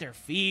get their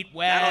feet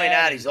wet. Not only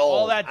that, he's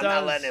old. All that I'm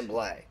not letting him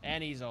play.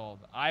 And he's old.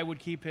 I would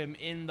keep him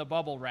in the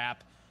bubble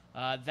wrap.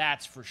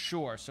 That's for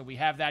sure. So we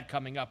have that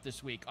coming up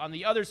this week. On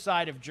the other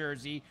side of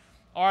Jersey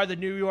are the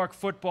New York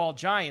Football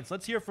Giants.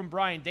 Let's hear from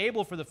Brian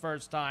Dable for the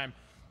first time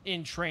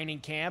in training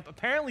camp.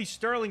 Apparently,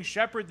 Sterling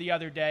Shepard the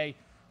other day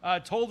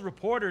told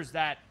reporters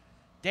that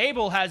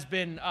Dable has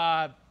been,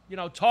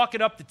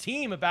 talking up the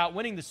team about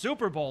winning the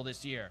Super Bowl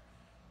this year.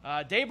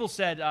 Dable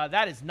said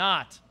that is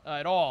not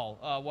at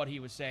all what he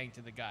was saying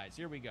to the guys.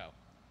 Here we go.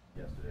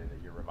 Yesterday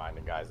that you're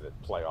reminding guys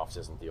that playoffs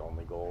isn't the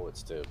only goal.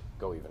 It's to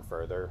go even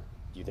further.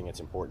 Do you think it's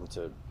important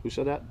to... Who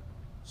said that?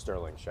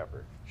 Sterling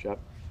Shepard. Shep?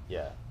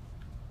 Yeah.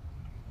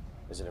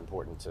 Is it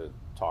important to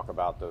talk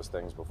about those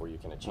things before you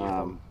can achieve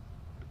them?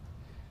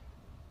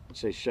 I'd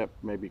say Shep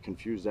maybe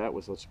confuse that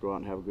with let's go out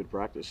and have a good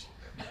practice.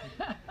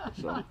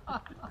 So,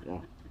 yeah.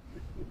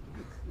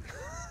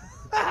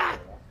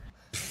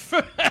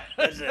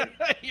 Listen,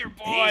 your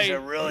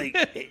boy.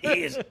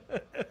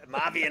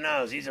 Mafia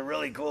knows he's a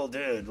really cool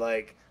dude.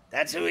 Like,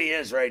 that's who he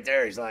is right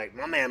there. He's like,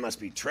 my man must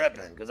be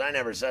tripping because I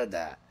never said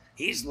that.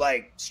 He's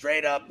like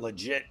straight up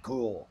legit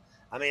cool.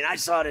 I mean, I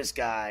saw this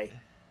guy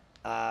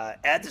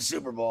at the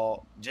Super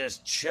Bowl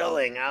just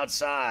chilling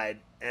outside,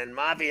 and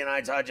Mafia and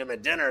I talked to him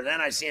at dinner.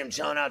 Then I see him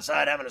chilling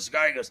outside having a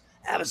cigar. He goes,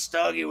 have a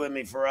stogie with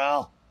me,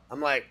 Ferrall.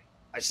 I'm like,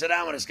 I sit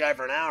down with this guy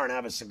for an hour and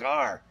have a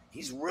cigar.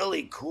 He's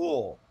really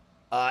cool.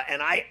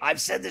 And I've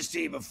said this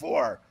to you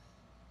before.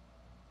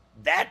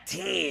 That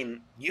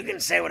team, you can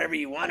say whatever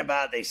you want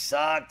about. They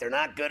suck. They're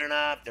not good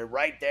enough. They're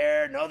right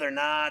there. No, they're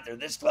not. They're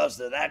this close.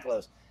 They're that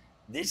close.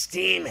 This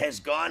team has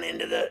gone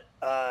into the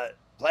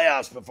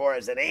playoffs before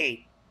as an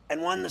 8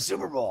 and won the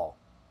Super Bowl.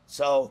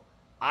 So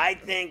I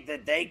think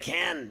that they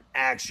can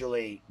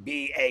actually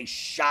be a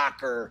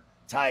shocker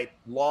type,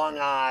 long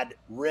odd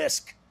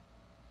risk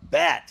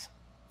bet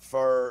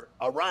for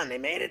a run. They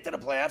made it to the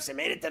playoffs. They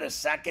made it to the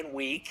second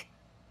week.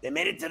 They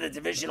made it to the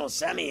divisional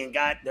semi and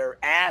got their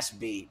ass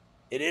beat.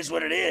 It is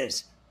what it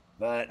is.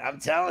 But I'm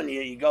telling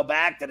you, you go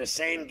back to the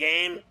same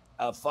game,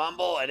 a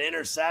fumble, an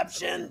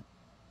interception,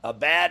 a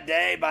bad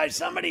day by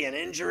somebody, an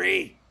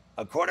injury,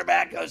 a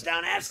quarterback goes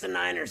down. Ask the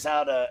Niners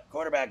how the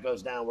quarterback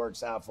goes down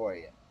works out for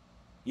you.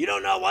 You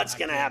don't know what's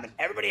going to happen.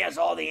 Everybody has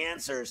all the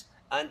answers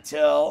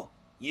until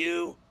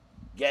you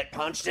get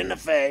punched in the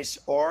face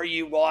or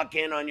you walk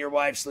in on your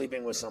wife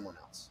sleeping with someone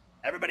else.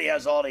 Everybody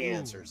has all the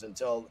answers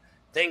until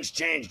things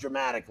change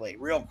dramatically,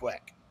 real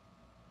quick.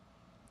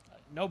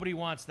 Nobody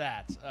wants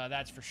that.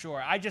 That's for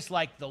sure. I just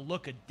like the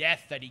look of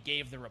death that he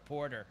gave the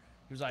reporter.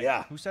 He was like,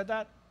 Who said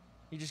that?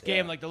 He just gave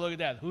him like the look of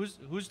death.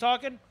 Who's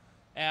talking?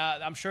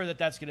 I'm sure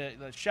that's going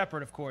to –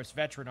 Shepard, of course,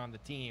 veteran on the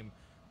team.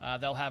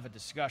 They'll have a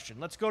discussion.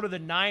 Let's go to the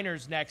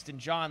Niners next and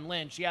John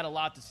Lynch. He had a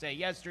lot to say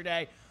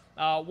yesterday.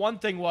 One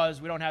thing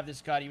was, we don't have this,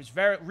 Scotty. He was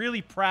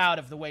really proud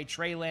of the way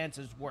Trey Lance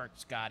has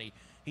worked, Scotty.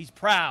 He's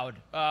proud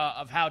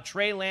of how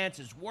Trey Lance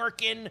is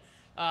working.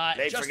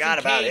 They just forgot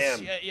in case, about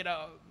him.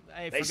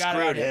 They forgot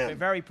about him. They're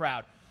very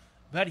proud.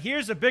 But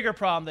here's a bigger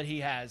problem that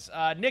he has.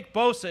 Nick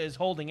Bosa is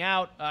holding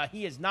out.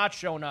 He has not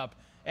shown up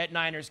at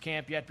Niners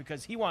camp yet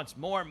because he wants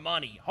more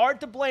money. Hard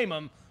to blame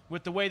him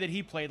with the way that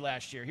he played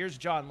last year. Here's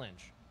John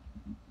Lynch.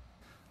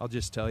 I'll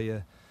just tell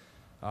you,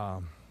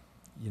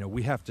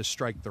 we have to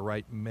strike the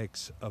right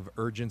mix of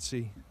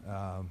urgency.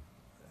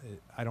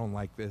 I don't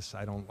like this.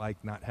 I don't like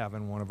not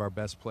having one of our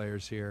best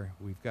players here.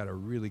 We've got a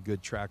really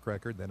good track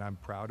record that I'm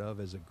proud of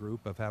as a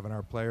group of having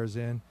our players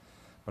in.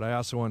 But I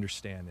also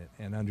understand it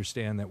and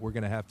understand that we're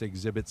going to have to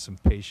exhibit some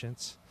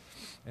patience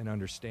and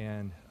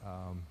understand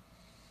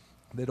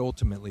that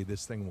ultimately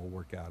this thing will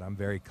work out. I'm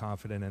very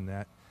confident in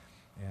that.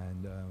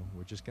 And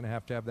we're just going to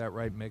have that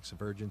right mix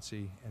of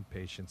urgency and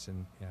patience.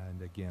 And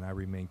again, I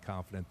remain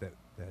confident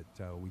that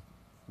we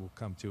will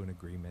come to an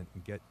agreement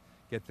and get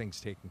things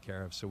taken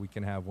care of so we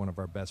can have one of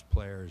our best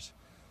players,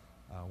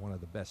 one of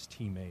the best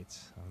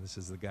teammates. This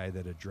is the guy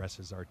that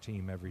addresses our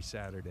team every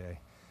Saturday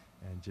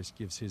and just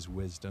gives his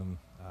wisdom.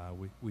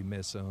 We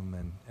miss him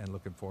and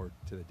looking forward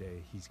to the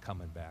day he's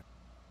coming back.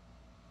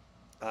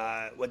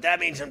 What that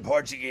means in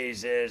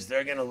Portuguese is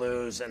they're going to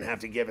lose and have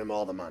to give him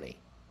all the money.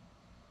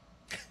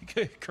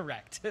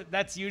 Correct.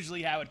 That's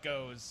usually how it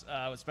goes,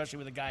 especially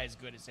with a guy as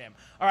good as him.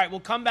 All right, we'll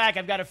come back.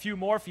 I've got a few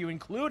more for you,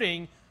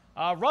 including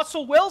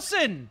Russell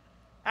Wilson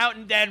out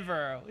in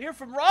Denver. We'll hear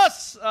from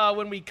Russ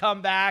when we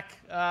come back.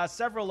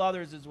 Several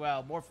others as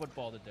well. More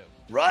football to do.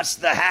 Russ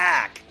the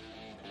Hack.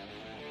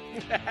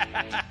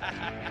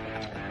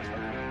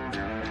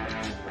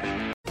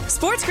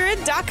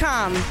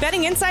 SportsGrid.com.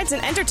 Betting insights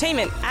and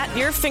entertainment at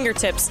your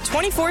fingertips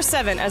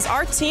 24/7 as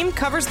our team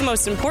covers the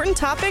most important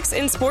topics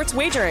in sports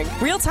wagering.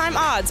 Real-time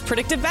odds,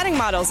 predictive betting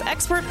models,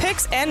 expert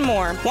picks, and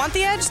more. Want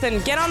the edge?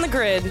 Then get on the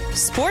grid.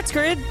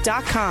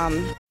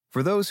 SportsGrid.com.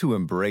 For those who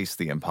embrace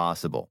the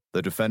impossible,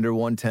 the Defender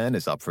 110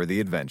 is up for the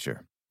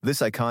adventure.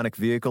 This iconic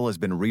vehicle has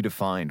been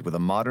redefined with a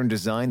modern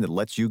design that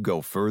lets you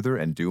go further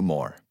and do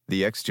more.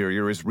 The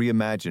exterior is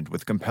reimagined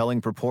with compelling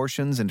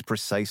proportions and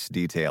precise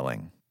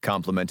detailing,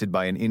 complemented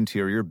by an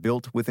interior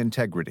built with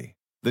integrity.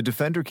 The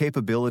Defender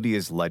capability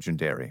is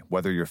legendary.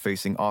 Whether you're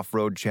facing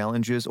off-road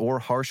challenges or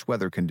harsh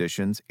weather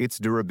conditions, its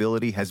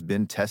durability has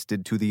been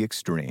tested to the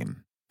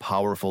extreme.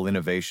 Powerful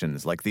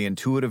innovations like the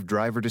intuitive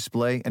driver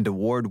display and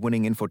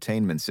award-winning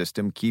infotainment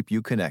system keep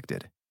you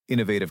connected.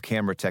 Innovative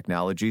camera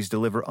technologies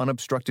deliver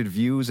unobstructed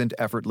views and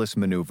effortless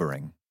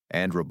maneuvering.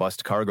 And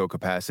robust cargo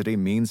capacity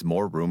means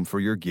more room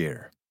for your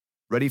gear.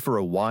 Ready for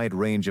a wide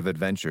range of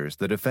adventures,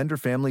 the Defender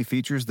family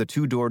features the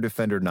two-door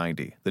Defender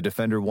 90, the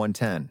Defender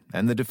 110,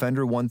 and the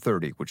Defender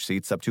 130, which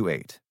seats up to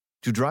 8.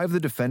 To drive the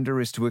Defender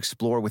is to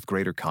explore with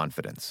greater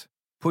confidence.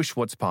 Push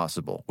what's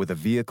possible with a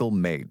vehicle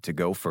made to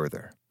go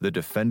further. The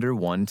Defender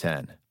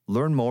 110.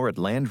 Learn more at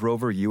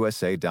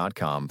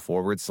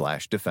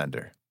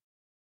LandRoverUSA.com/Defender.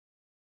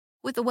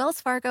 With the Wells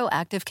Fargo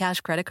Active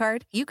Cash Credit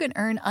Card, you can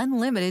earn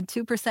unlimited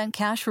 2%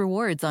 cash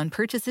rewards on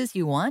purchases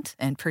you want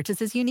and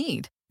purchases you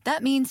need.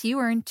 That means you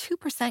earn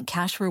 2%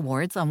 cash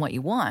rewards on what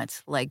you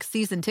want, like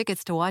season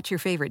tickets to watch your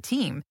favorite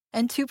team,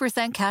 and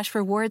 2% cash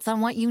rewards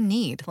on what you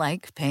need,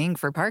 like paying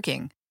for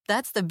parking.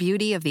 That's the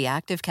beauty of the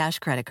Active Cash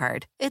Credit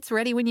Card. It's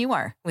ready when you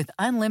are, with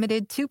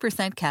unlimited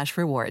 2% cash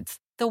rewards.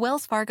 The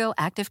Wells Fargo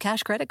Active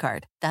Cash Credit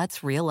Card.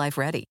 That's real life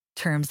ready.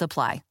 Terms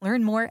apply.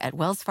 Learn more at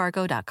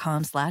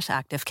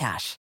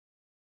wellsfargo.com/activecash.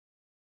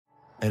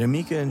 At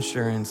Amica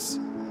Insurance,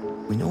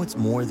 we know it's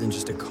more than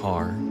just a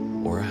car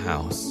or a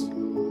house.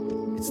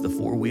 It's the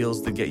four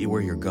wheels that get you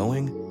where you're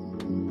going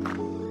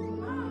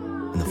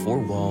and the four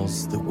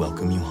walls that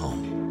welcome you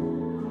home.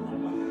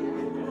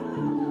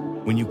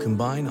 When you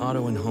combine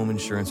auto and home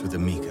insurance with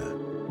Amica,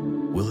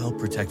 we'll help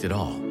protect it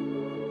all.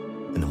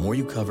 And the more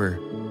you cover,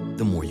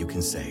 the more you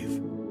can save.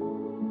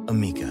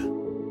 Amica.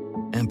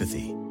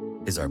 Empathy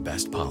is our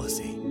best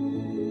policy.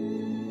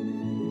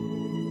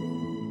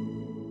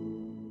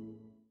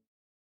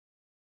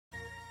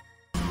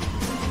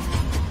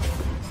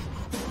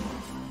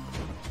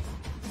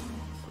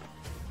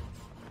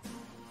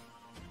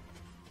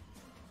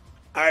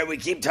 All right, we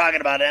keep talking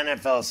about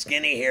NFL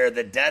skinny here.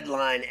 The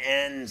deadline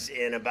ends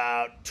in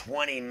about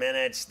 20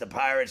 minutes. The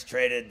Pirates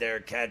traded their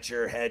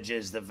catcher,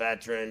 Hedges, the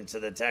veteran, to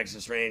the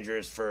Texas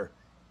Rangers for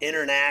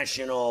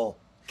international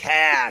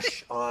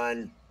cash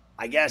on,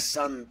 I guess,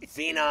 some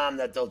phenom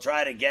that they'll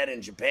try to get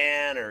in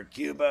Japan or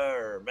Cuba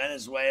or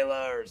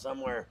Venezuela or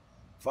somewhere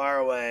far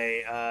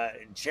away.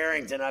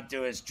 Charrington up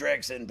to his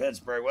tricks in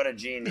Pittsburgh. What a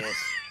genius.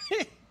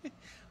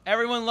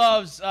 Everyone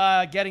loves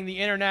getting the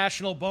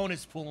international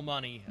bonus pool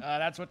money.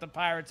 That's what the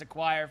Pirates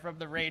acquire from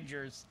the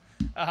Rangers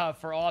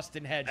for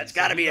Austin Hedges. That's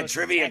got to be a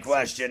trivia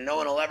question. No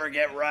one will ever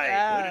get right.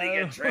 Who did he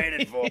get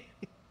traded for?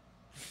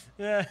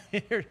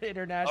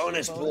 International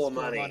bonus pool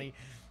money.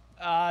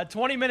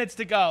 20 minutes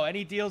to go.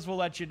 Any deals, we'll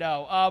let you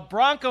know.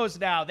 Broncos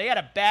now. They had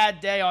a bad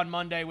day on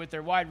Monday with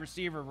their wide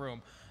receiver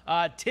room.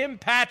 Tim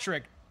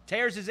Patrick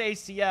tears his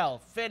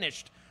ACL.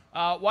 Finished.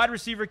 Wide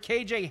receiver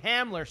KJ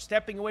Hamler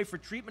stepping away for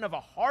treatment of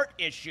a heart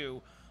issue.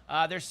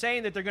 They're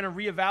saying that they're going to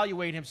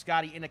reevaluate him,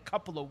 Scotty, in a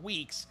couple of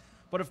weeks.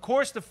 But, of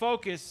course, the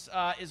focus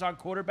is on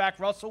quarterback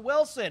Russell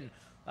Wilson.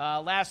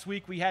 Last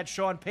week we had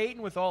Sean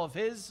Payton with all of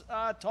his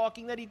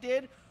talking that he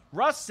did.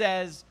 Russ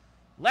says,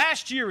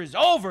 last year is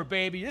over,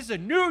 baby. This is a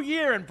new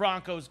year in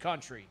Broncos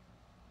country.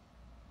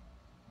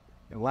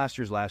 Last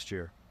year's last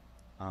year.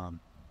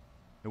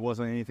 It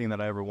wasn't anything that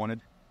I ever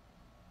wanted,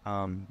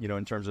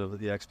 in terms of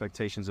the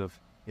expectations of,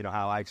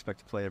 how I expect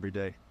to play every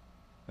day.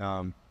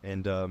 But,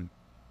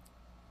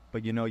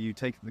 you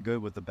take the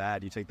good with the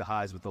bad. You take the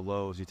highs with the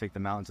lows. You take the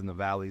mountains and the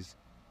valleys.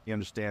 You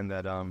understand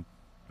that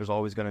there's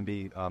always going to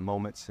be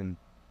moments. And,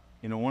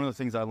 one of the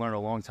things I learned a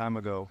long time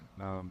ago,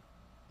 and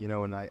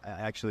I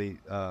actually,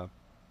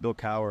 Bill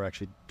Cowher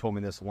actually told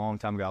me this a long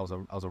time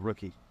ago. I was a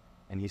rookie.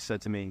 And he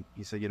said to me,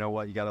 you know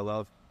what you got to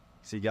love?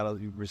 He said, you got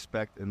to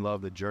respect and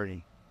love the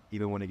journey,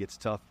 even when it gets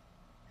tough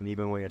and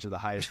even when you get to the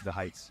highest of the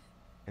heights.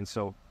 And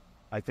so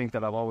I think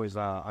that I've always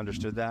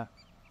understood that.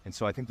 And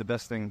so I think the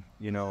best thing,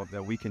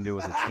 that we can do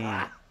as a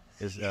team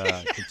is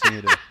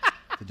continue to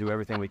do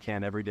everything we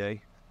can every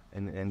day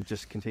and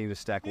just continue to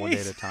stack one day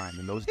at a time.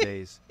 And those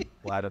days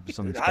will add up to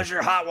something special. How's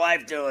your hot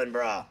wife doing,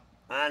 bro?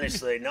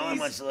 Honestly, no one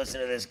wants to listen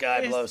to this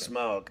guy blow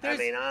smoke. I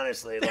mean,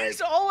 honestly,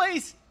 there's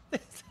always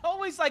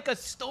like a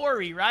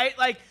story, right?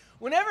 Like,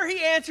 whenever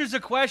he answers a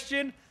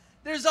question,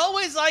 there's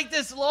always like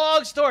this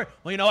long story.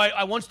 Well,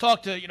 I once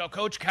talked to,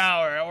 Coach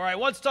Cowher, or I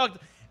once talked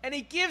 – and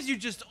he gives you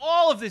just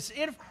all of this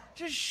info.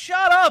 Just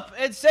shut up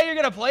and say you're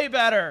going to play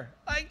better.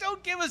 Like,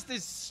 don't give us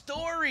this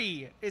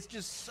story. It's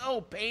just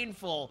so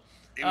painful.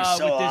 He was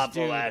so with this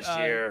awful dude. last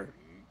year.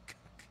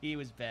 He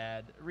was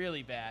bad.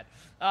 Really bad.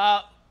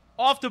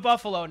 Off to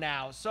Buffalo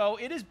now. So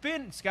it has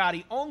been,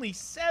 Scotty, only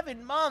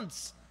 7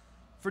 months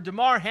for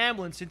Damar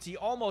Hamlin since he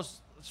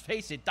almost, let's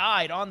face it,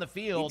 died on the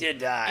field. He did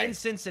die. In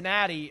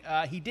Cincinnati.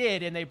 He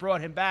did, and they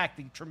brought him back,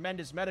 the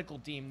tremendous medical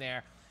team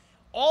there.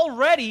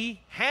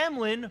 Already,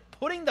 Hamlin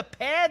putting the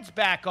pads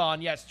back on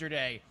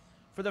yesterday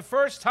for the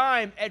first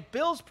time at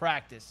Bills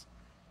practice.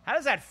 How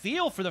does that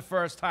feel for the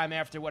first time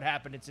after what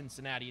happened in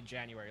Cincinnati in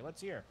January? Let's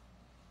hear.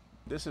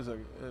 This is a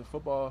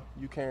football.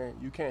 You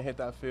can't hit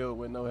that field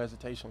with no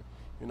hesitation.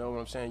 You know what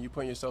I'm saying? You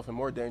put yourself in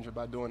more danger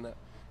by doing that.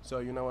 So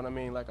you know what I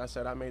mean? Like I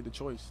said, I made the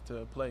choice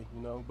to play.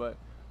 But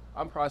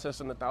I'm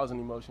processing 1,000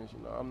 emotions.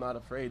 I'm not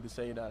afraid to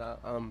say that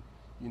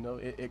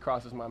it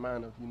crosses my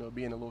mind of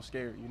being a little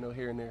scared.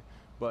 Here and there.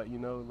 But,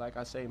 like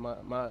I say,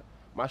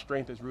 my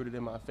strength is rooted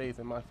in my faith,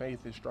 and my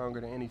faith is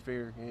stronger than any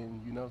fear.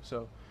 And,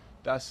 so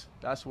that's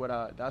what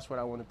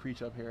I want to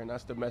preach up here, and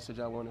that's the message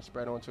I want to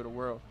spread onto the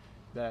world,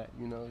 that,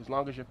 as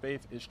long as your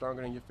faith is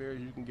stronger than your fears,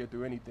 you can get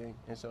through anything.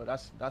 And so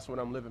that's what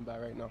I'm living by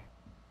right now.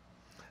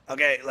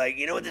 Okay,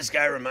 what this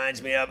guy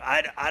reminds me of?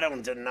 I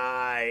don't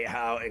deny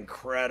how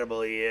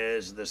incredible he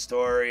is, the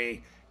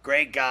story.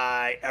 great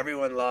guy.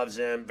 Everyone loves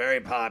him. Very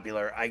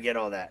popular. I get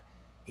all that.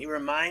 He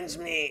reminds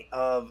me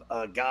of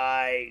a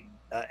guy,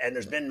 and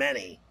there's been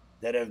many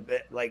that have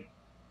been like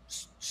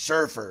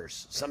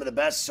surfers. Some of the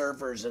best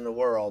surfers in the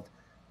world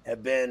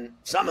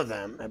some of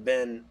them have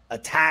been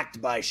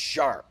attacked by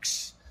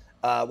sharks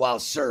while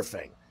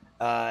surfing.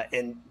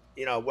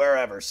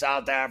 Wherever,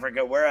 South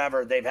Africa,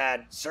 wherever, they've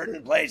had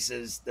certain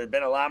places, there've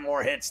been a lot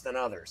more hits than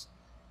others.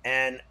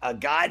 And a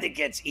guy that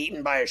gets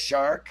eaten by a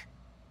shark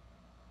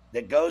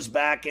that goes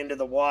back into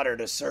the water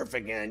to surf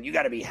again, you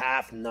got to be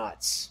half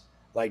nuts.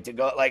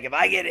 If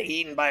I get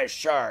eaten by a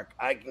shark,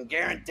 I can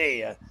guarantee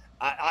you,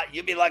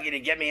 you'd be lucky to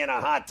get me in a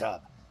hot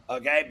tub.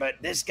 Okay. But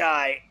this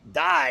guy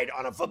died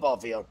on a football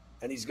field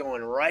and he's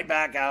going right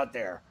back out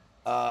there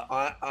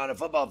on a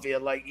football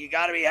field. Like, you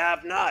got to be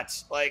half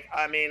nuts.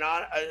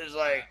 It's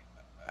like,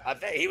 I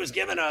think he was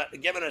given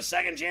a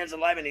second chance at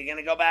life, and he's going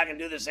to go back and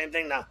do the same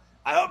thing. Now,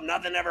 I hope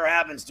nothing ever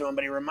happens to him,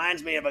 but he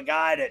reminds me of a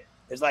guy that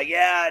is like,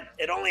 yeah,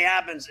 it only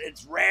happens.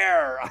 It's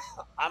rare.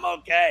 I'm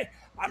okay.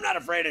 I'm not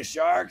afraid of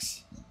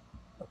sharks.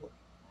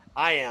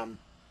 I am.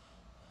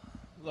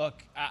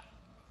 Look,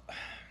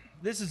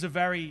 this is a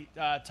very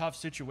tough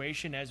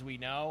situation, as we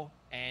know.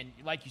 And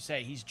like you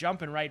say, he's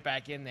jumping right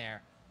back in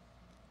there.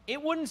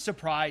 It wouldn't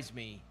surprise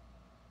me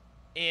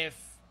if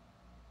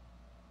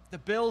the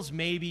Bills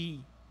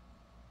maybe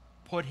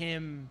put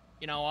him,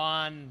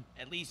 on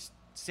at least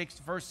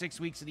first 6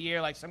 weeks of the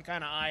year, like some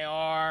kind of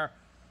IR,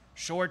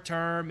 short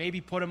term,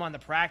 maybe put him on the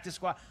practice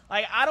squad.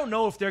 Like, I don't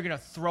know if they're going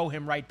to throw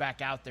him right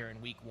back out there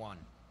in week 1.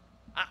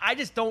 I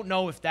just don't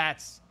know if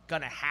that's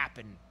going to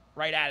happen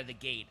right out of the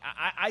gate.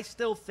 I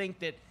still think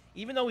that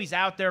even though he's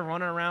out there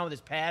running around with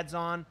his pads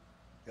on,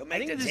 he'll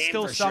make I think the this is team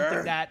still for something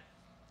sure. that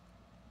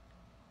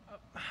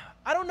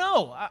I don't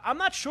know. I'm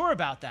not sure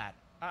about that.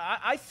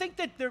 I think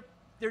that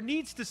there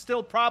needs to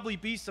still probably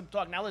be some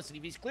talk. Now, listen,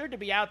 if he's cleared to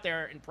be out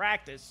there in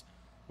practice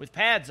with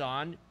pads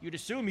on, you'd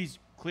assume he's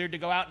cleared to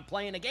go out and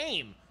play in a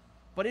game.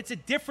 But it's a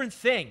different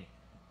thing.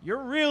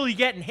 You're really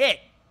getting hit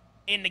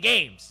in the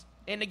games.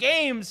 In the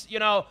games,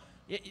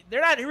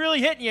 they're not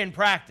really hitting you in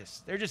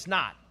practice. They're just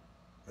not.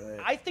 Right.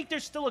 I think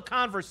there's still a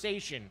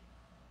conversation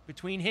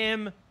between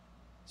him,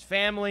 his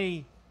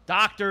family,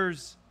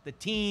 doctors, the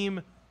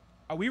team.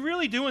 Are we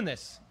really doing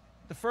this?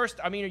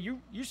 Are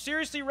you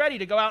seriously ready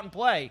to go out and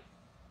play?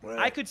 Right.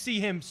 I could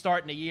see him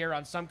starting a year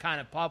on some kind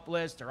of PUP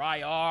list or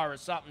IR or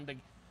something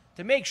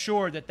to make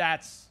sure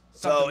that's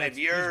something that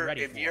he's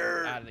ready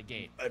for out of the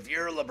gate. If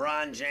you're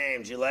LeBron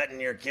James, you letting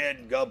your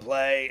kid go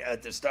play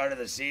at the start of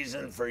the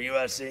season for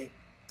USC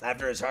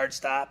after his heart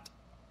stopped?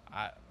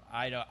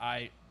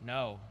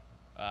 No,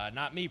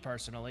 not me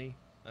personally.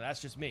 That's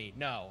just me.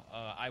 No,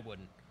 I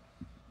wouldn't.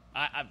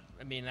 I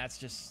mean, that's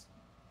just.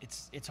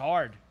 It's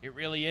hard. It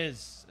really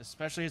is,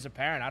 especially as a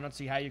parent. I don't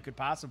see how you could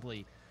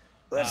possibly.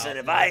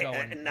 Listen,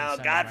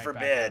 God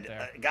forbid,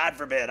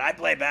 I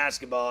play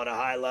basketball at a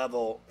high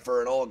level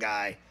for an old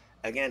guy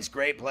against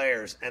great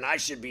players, and I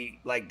should be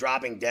like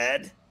dropping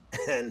dead,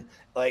 and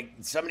like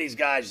some of these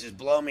guys just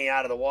blow me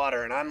out of the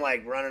water, and I'm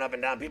like running up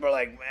and down. People are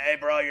like, "Hey,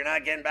 bro, you're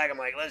not getting back." I'm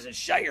like, "Listen,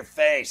 shut your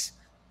face.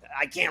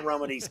 I can't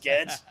run with these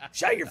kids.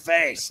 Shut your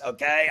face,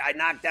 okay? I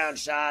knock down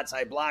shots,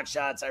 I block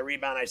shots, I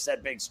rebound, I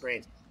set big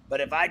screens." But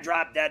if I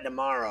drop dead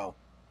tomorrow,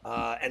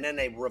 and then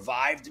they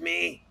revived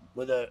me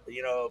with a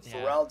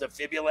Ferrall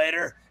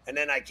defibrillator, and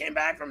then I came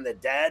back from the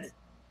dead,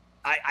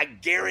 I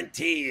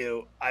guarantee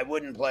you I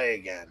wouldn't play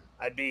again.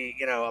 I'd be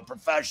a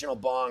professional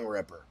bong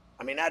ripper.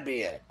 I mean, that'd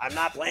be it. I'm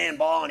not playing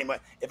ball anymore.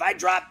 If I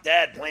drop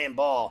dead playing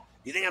ball,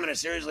 you think I'm going to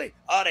seriously?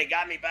 Oh, they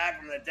got me back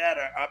from the dead.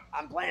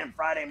 I'm playing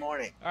Friday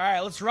morning. All right,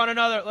 let's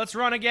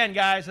run again,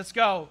 guys. Let's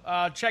go.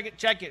 Check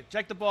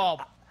the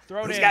ball.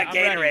 Throw it in. Who's got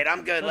Gatorade?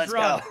 I'm good. Let's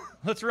go.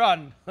 Let's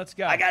run. Let's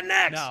go. I got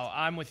next. No,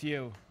 I'm with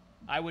you.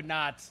 I would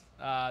not.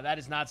 That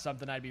is not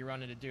something I'd be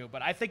running to do.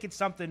 But I think it's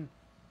something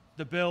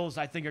the Bills,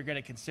 I think, are going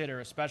to consider,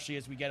 especially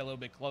as we get a little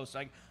bit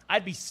closer.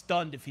 I'd be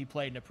stunned if he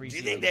played in the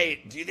preseason.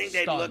 Do you think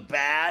they'd look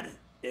bad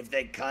if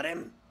they cut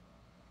him?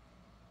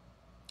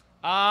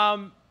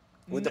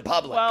 With the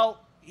public.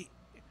 Well,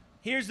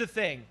 here's the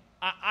thing.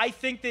 I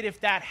think that if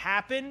that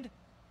happened,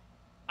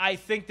 I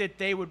think that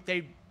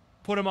they'd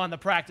put him on the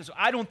practice.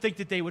 I don't think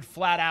that they would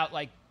flat out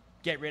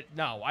get rid.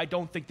 No, I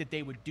don't think that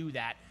they would do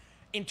that.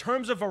 In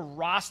terms of a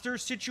roster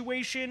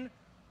situation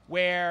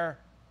where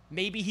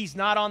maybe he's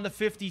not on the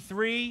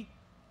 53,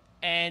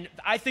 and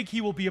I think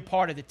he will be a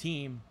part of the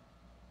team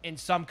in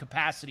some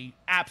capacity,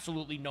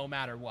 absolutely no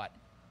matter what.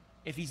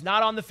 If he's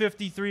not on the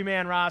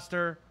 53-man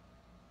roster,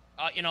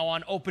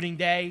 on opening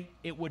day,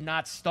 it would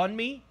not stun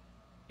me.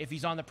 If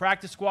he's on the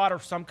practice squad or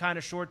some kind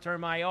of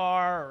short-term IR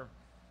or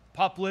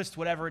PUP list,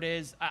 whatever it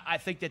is, I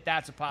think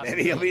that's a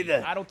possibility. Maybe he'll be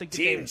the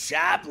team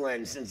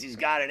chaplain since he's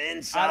got an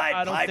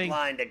inside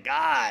pipeline to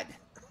God.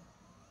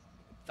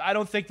 I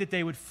don't think that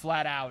they would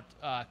flat out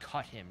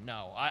cut him.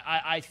 No,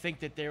 I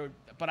think that they would,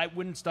 but it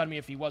wouldn't stun me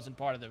if he wasn't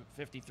part of the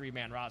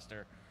 53-man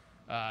roster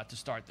to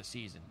start the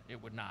season.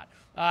 It would not.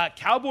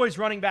 Cowboys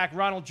running back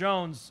Ronald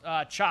Jones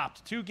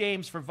chopped 2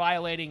 games for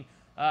violating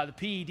the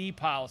PED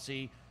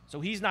policy. So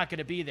he's not going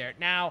to be there.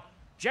 Now,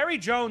 Jerry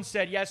Jones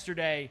said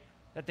yesterday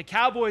that the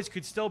Cowboys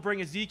could still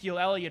bring Ezekiel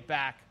Elliott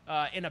back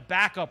in a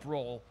backup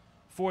role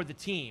for the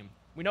team.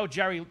 We know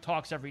Jerry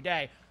talks every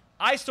day.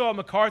 I saw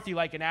McCarthy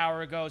like an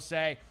hour ago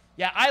say,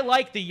 yeah, I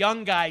like the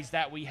young guys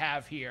that we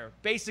have here,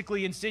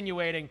 basically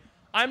insinuating,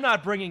 I'm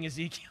not bringing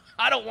Ezekiel.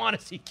 I don't want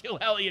Ezekiel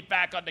Elliott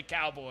back on the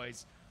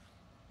Cowboys.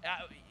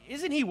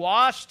 Isn't he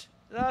washed,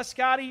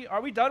 Scotty?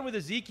 Are we done with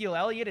Ezekiel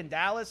Elliott in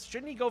Dallas?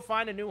 Shouldn't he go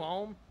find a new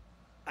home?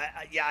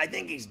 I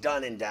think he's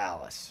done in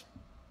Dallas.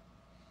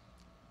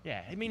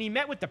 Yeah, I mean, he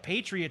met with the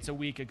Patriots a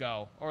week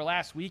ago or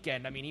last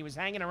weekend. I mean, he was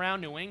hanging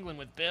around New England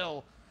with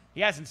Bill. He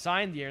hasn't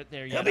signed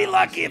there yet. He'll be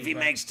lucky if he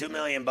makes $2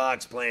 million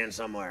playing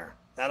somewhere.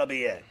 That'll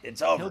be it.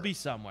 It's over. He'll be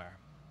somewhere.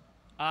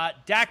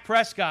 Dak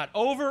Prescott,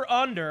 over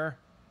under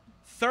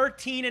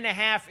 13.5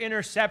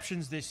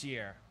 interceptions this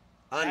year.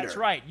 Under. That's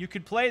right. You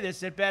could play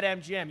this at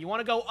BetMGM. You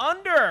want to go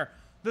under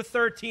the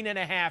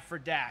 13.5 for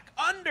Dak.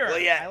 Under. Well,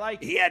 yeah, I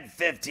like he had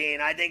 15.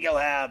 I think he'll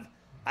have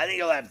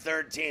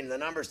 13. The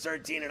number's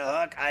 13 and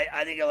a hook.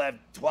 I think he'll have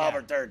 12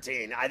 or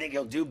 13. I think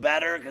he'll do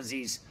better because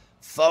he's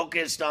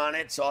focused on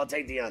it, so I'll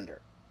take the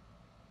under.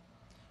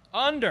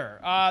 Under.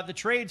 The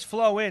trades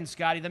flow in,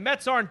 Scotty. The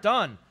Mets aren't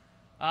done.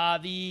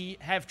 They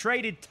have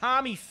traded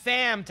Tommy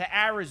Pham to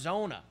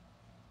Arizona.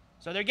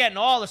 So they're getting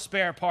all the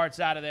spare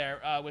parts out of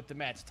there with the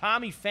Mets.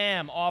 Tommy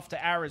Pham off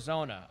to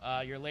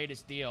Arizona, your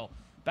latest deal.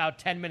 About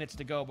 10 minutes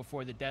to go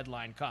before the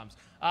deadline comes.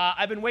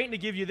 I've been waiting to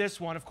give you this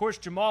one. Of course,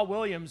 Jamal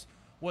Williams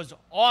was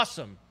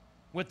awesome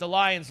with the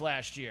Lions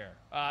last year.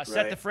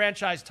 Set the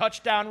franchise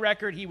touchdown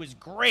record. He was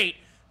great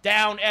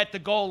down at the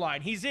goal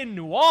line. He's in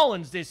New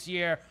Orleans this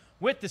year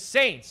with the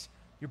Saints.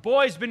 Your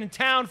boy's been in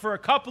town for a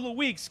couple of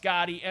weeks,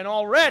 Scotty, and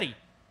already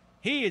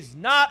he is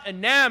not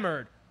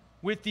enamored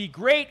with the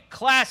great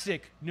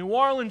classic New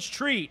Orleans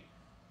treat,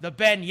 the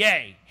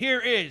beignet. Here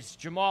is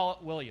Jamal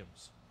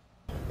Williams.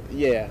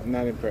 Yeah, I'm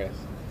not impressed.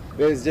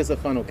 It's just a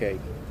funnel cake.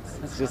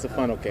 It's just a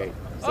funnel cake.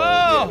 So,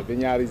 yeah, the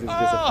beignets is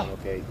just a funnel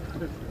cake.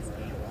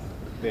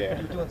 Yeah.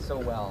 You're doing so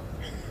well.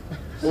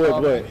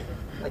 What?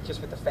 Like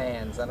just with the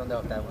fans, I don't know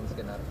if that one's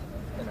gonna,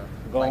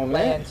 Go like on,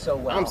 land man. so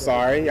well. I'm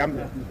sorry. I'm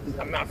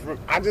not from.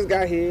 I just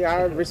got here.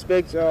 I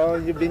respect y'all,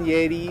 your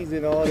beignets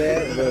and all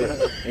that.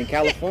 But in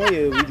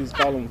California, we just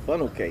call them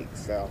funnel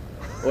cakes. So,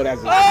 well,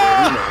 that's just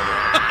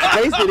I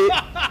tasted it.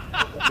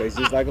 It tastes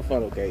just like a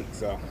funnel cake.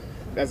 So,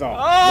 that's all.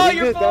 Oh,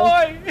 your good, boy!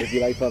 Though, if you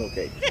like funnel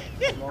cake.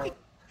 That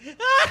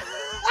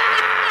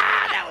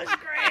was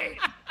great.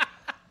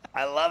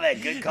 I love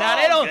it. Good call. Now,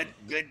 they don't-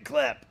 Good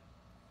clip.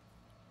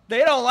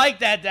 They don't like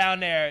that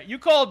down there. You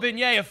call a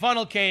beignet a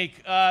funnel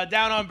cake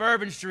down on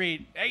Bourbon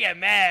Street, they get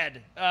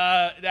mad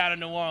down in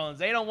New Orleans.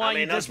 They don't want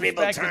you those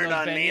people disrespecting turned those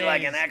on me beignets.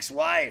 like an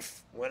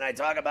ex-wife when I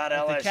talk about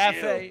At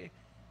LSU. the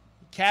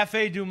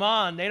Cafe Du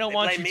Monde. They don't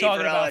want blame you me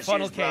talking for about LSU's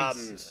funnel cakes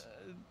problems.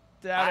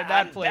 down at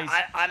that place.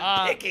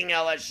 I'm picking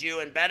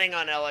LSU and betting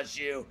on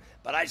LSU,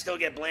 but I still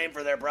get blamed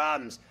for their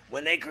problems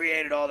when they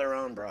created all their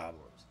own problems.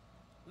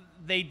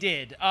 They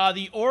did.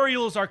 The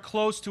Orioles are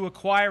close to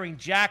acquiring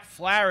Jack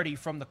Flaherty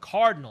from the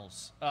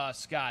Cardinals,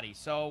 Scotty.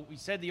 So we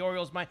said the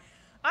Orioles might.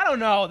 I don't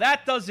know.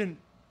 That doesn't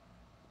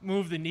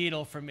move the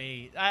needle for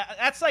me.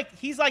 That's like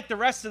he's like the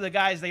rest of the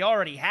guys they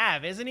already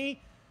have, isn't he?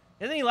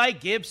 Isn't he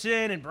like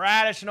Gibson and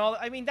Bradish and all?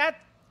 I mean,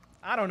 that.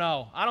 I don't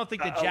know. I don't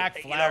think that Jack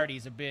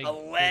Flaherty's a big.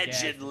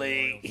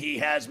 Allegedly, he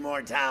has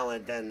more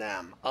talent than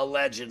them.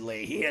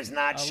 Allegedly, he has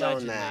not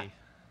shown that.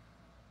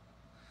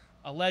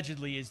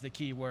 Allegedly is the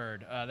key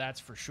word, that's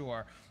for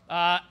sure.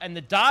 And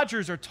the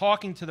Dodgers are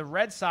talking to the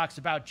Red Sox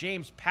about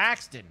James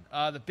Paxton,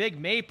 the big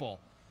maple.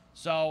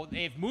 So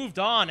they've moved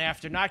on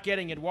after not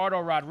getting Eduardo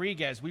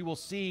Rodriguez. We will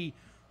see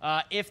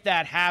if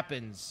that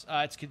happens.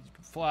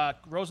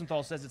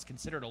 Rosenthal says it's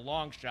considered a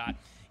long shot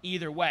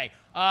either way.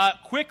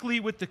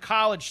 Quickly with the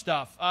college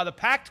stuff. The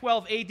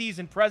Pac-12 ADs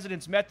and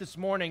presidents met this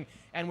morning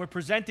and were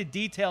presented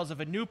details of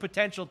a new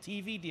potential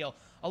TV deal.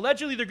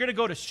 Allegedly, they're going to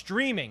go to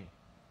streaming,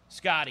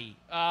 Scotty,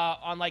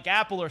 on like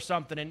Apple or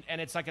something,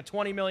 and it's like a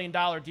 $20 million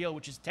deal,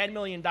 which is $10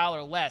 million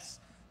less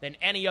than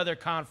any other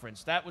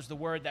conference. That was the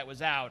word that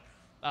was out.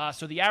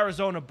 So the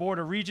Arizona Board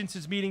of Regents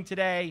is meeting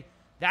today.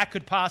 That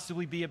could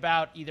possibly be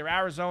about either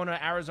Arizona,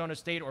 Arizona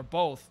State, or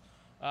both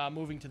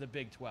moving to the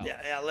Big 12.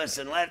 Yeah.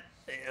 Listen,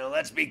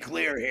 let's be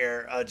clear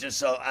here, just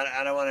so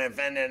I don't want to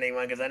offend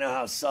anyone, because I know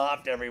how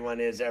soft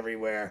everyone is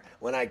everywhere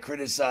when I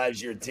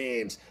criticize your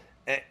teams.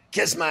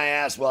 Kiss my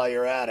ass while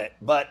you're at it,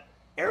 but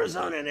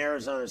Arizona and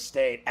Arizona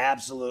State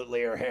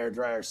absolutely are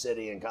hairdryer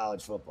city in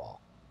college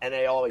football, and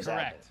they always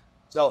have been.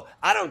 So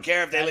I don't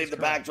care if they leave the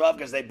Pac-12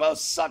 because they both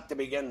suck to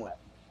begin with.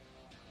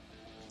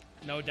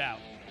 No doubt.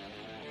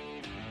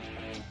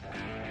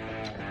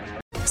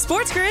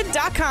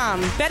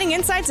 SportsGrid.com. Betting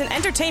insights and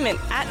entertainment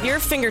at your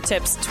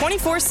fingertips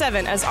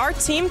 24/7 as our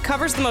team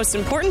covers the most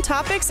important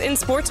topics in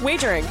sports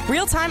wagering.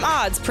 Real-time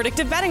odds,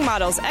 predictive betting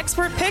models,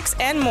 expert picks,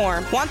 and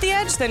more. Want the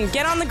edge? Then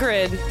get on the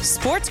grid.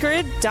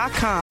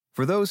 SportsGrid.com.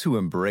 For those who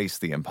embrace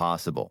the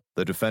impossible,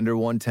 the Defender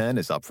 110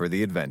 is up for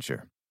the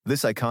adventure.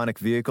 This iconic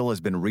vehicle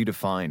has been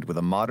redefined with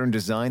a modern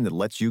design that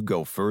lets you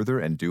go further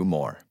and do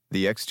more.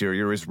 The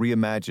exterior is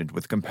reimagined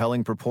with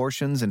compelling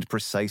proportions and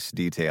precise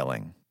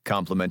detailing,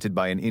 complemented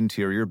by an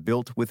interior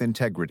built with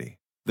integrity.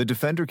 The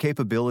Defender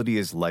capability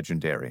is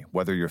legendary.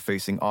 Whether you're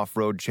facing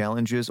off-road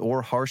challenges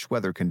or harsh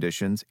weather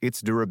conditions,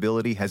 its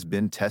durability has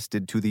been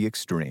tested to the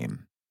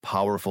extreme.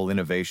 Powerful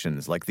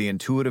innovations like the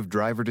intuitive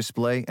driver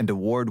display and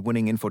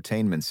award-winning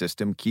infotainment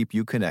system keep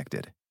you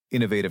connected.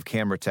 Innovative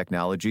camera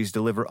technologies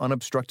deliver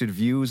unobstructed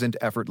views and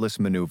effortless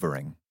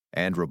maneuvering.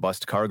 And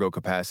robust cargo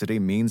capacity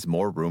means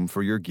more room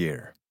for your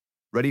gear.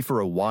 Ready for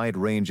a wide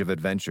range of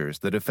adventures,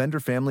 the Defender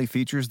family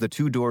features the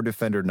two-door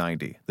Defender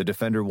 90, the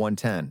Defender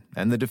 110,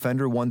 and the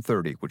Defender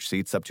 130, which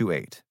seats up to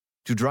 8.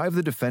 To drive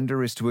the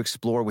Defender is to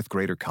explore with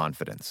greater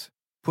confidence.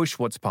 Push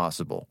what's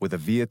possible with a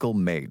vehicle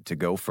made to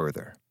go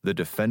further. The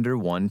Defender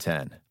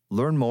 110.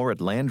 Learn more at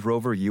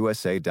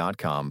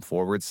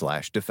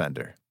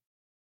LandRoverUSA.com/Defender.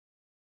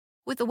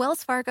 With the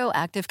Wells Fargo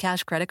Active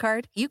Cash Credit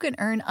Card, you can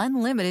earn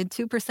unlimited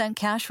 2%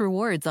 cash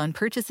rewards on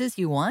purchases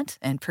you want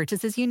and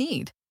purchases you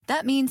need.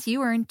 That means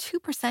you earn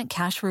 2%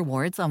 cash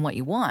rewards on what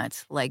you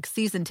want, like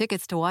season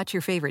tickets to watch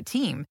your favorite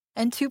team,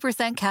 and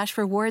 2% cash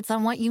rewards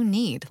on what you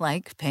need,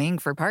 like paying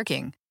for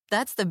parking.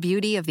 That's the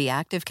beauty of the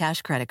Active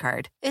Cash Credit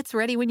Card. It's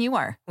ready when you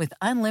are, with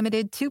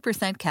unlimited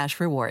 2% cash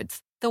rewards.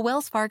 The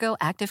Wells Fargo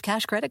Active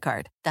Cash Credit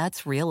Card.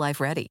 That's real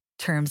life ready.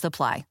 Terms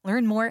apply.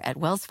 Learn more at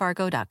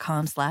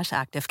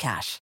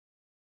wellsfargo.com/activecash.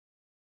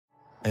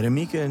 At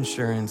Amica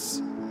Insurance,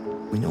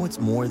 we know it's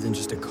more than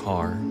just a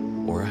car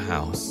or a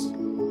house.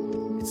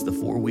 It's the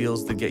four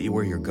wheels that get you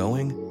where you're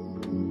going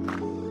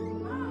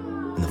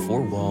and the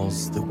four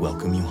walls that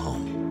welcome you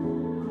home.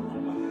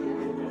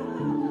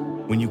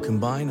 When you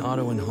combine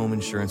auto and home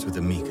insurance with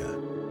Amica,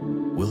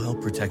 we'll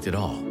help protect it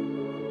all.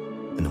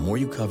 And the more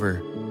you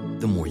cover,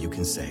 the more you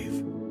can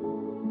save.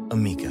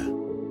 Amica.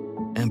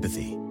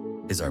 Empathy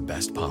is our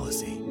best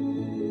policy.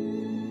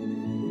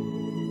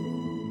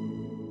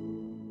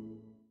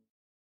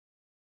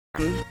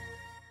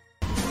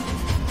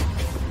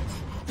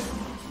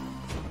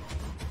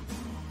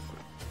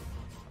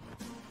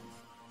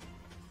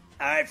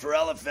 All right,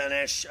 Ferrall to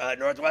finish.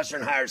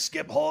 Northwestern hires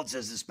Skip Holtz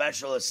as the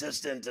special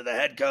assistant to the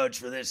head coach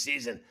for this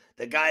season.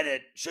 The guy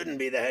that shouldn't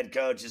be the head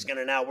coach is going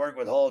to now work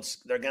with Holtz.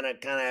 They're going to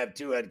kind of have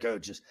two head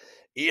coaches.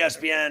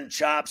 ESPN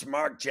chops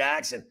Mark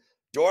Jackson.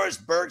 Doris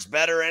Burke's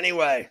better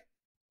anyway.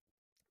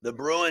 The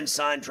Bruins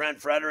signed Trent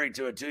Frederick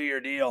to a 2-year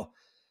deal.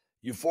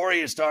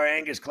 Euphoria star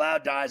Angus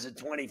Cloud dies at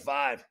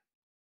 25.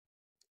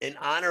 In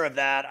honor of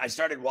that, I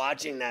started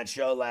watching that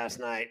show last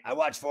night. I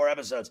watched 4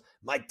 episodes.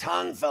 My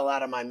tongue fell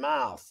out of my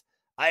mouth.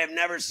 I have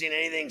never seen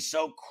anything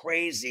so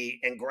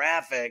crazy and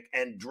graphic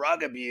and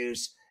drug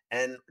abuse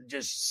and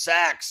just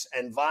sex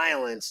and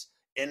violence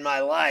in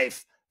my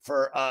life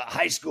for a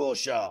high school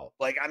show.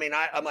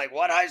 I'm like,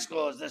 what high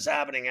school is this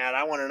happening at?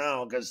 I want to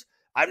know because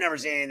I've never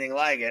seen anything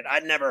like it.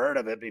 I'd never heard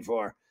of it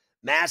before.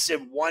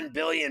 Massive 1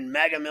 billion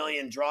mega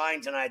million drawing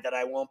tonight that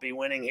I won't be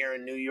winning here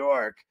in New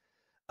York.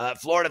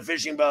 Florida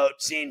fishing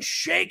boat seen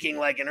shaking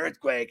like an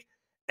earthquake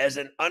as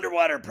an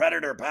underwater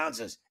predator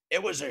pounces.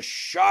 It was a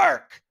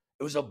shark.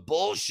 It was a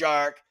bull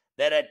shark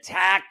that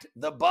attacked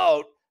the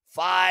boat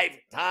 5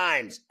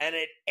 times, and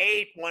it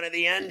ate one of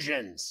the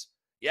engines.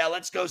 Yeah,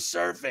 let's go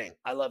surfing.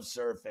 I love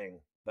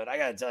surfing, but I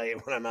got to tell you,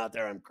 when I'm out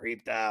there, I'm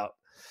creeped out.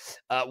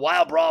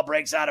 Wild brawl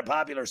breaks out a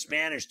popular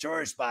Spanish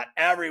tourist spot.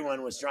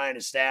 Everyone was trying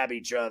to stab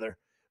each other.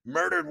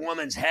 Murdered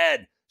woman's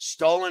head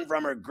stolen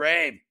from her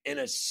grave in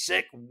a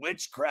sick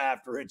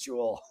witchcraft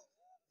ritual.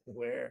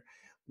 Where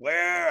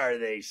are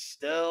they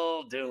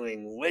still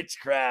doing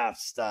witchcraft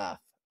stuff?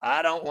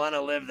 I don't want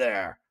to live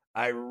there.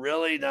 I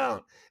really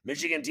don't.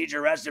 Michigan teacher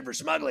arrested for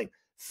smuggling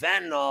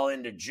fentanyl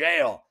into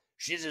jail.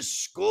 She's a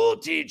school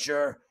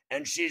teacher,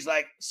 and she's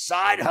like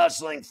side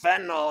hustling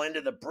fentanyl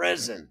into the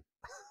prison.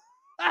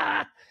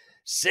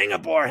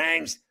 Singapore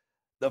hangs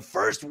the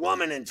first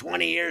woman in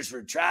 20 years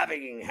for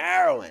trafficking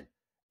heroin.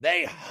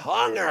 They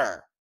hung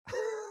her.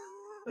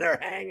 They're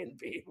hanging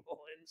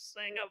people in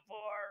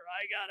Singapore,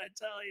 I gotta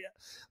tell you.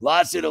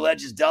 Lawsuit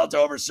alleges Delta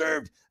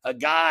overserved a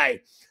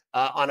guy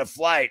on a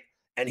flight,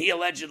 and he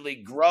allegedly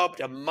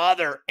groped a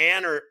mother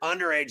and her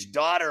underage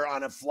daughter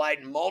on a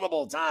flight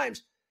multiple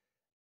times.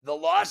 The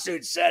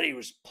lawsuit said he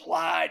was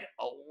plied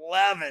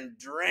 11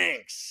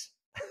 drinks.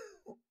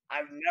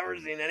 I've never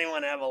seen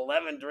anyone have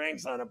 11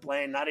 drinks on a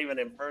plane, not even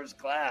in first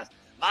class.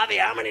 Bobby,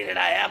 how many did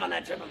I have on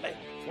that trip?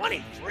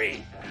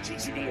 23.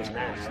 GCD is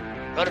next.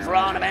 Go to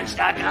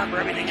FerrallOnTheBench.com for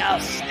everything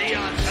else. Stay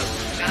on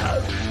Coast to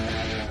Coast.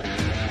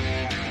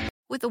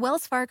 With the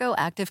Wells Fargo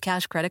Active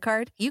Cash Credit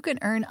Card, you can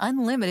earn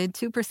unlimited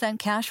 2%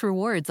 cash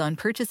rewards on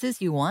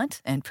purchases you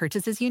want and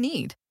purchases you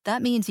need.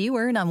 That means you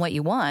earn on what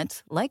you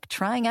want, like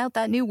trying out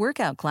that new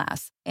workout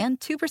class, and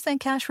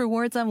 2% cash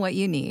rewards on what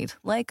you need,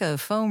 like a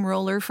foam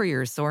roller for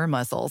your sore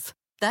muscles.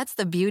 That's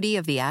the beauty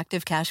of the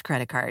Active Cash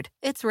Credit Card.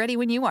 It's ready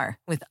when you are,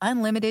 with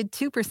unlimited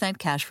 2%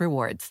 cash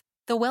rewards.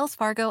 The Wells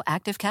Fargo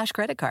Active Cash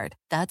Credit Card.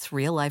 That's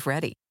real life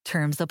ready.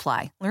 Terms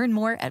apply. Learn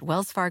more at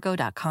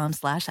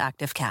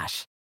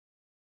wellsfargo.com/activecash.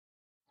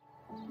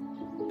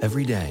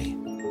 Every day,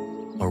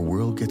 our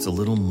world gets a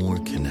little more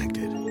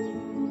connected,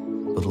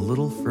 but a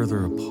little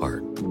further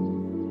apart.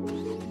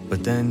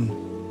 But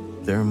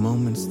then, there are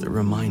moments that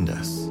remind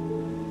us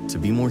to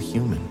be more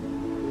human.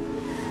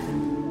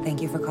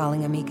 Thank you for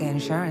calling Amica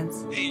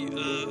Insurance. Hey,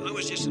 I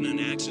was just in an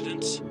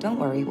accident. Don't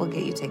worry, we'll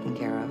get you taken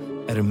care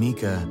of. At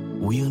Amica,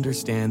 we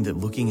understand that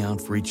looking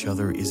out for each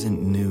other isn't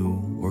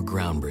new or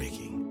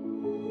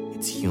groundbreaking.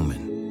 It's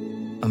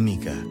human.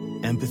 Amica,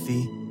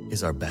 empathy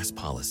is our best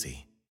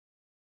policy.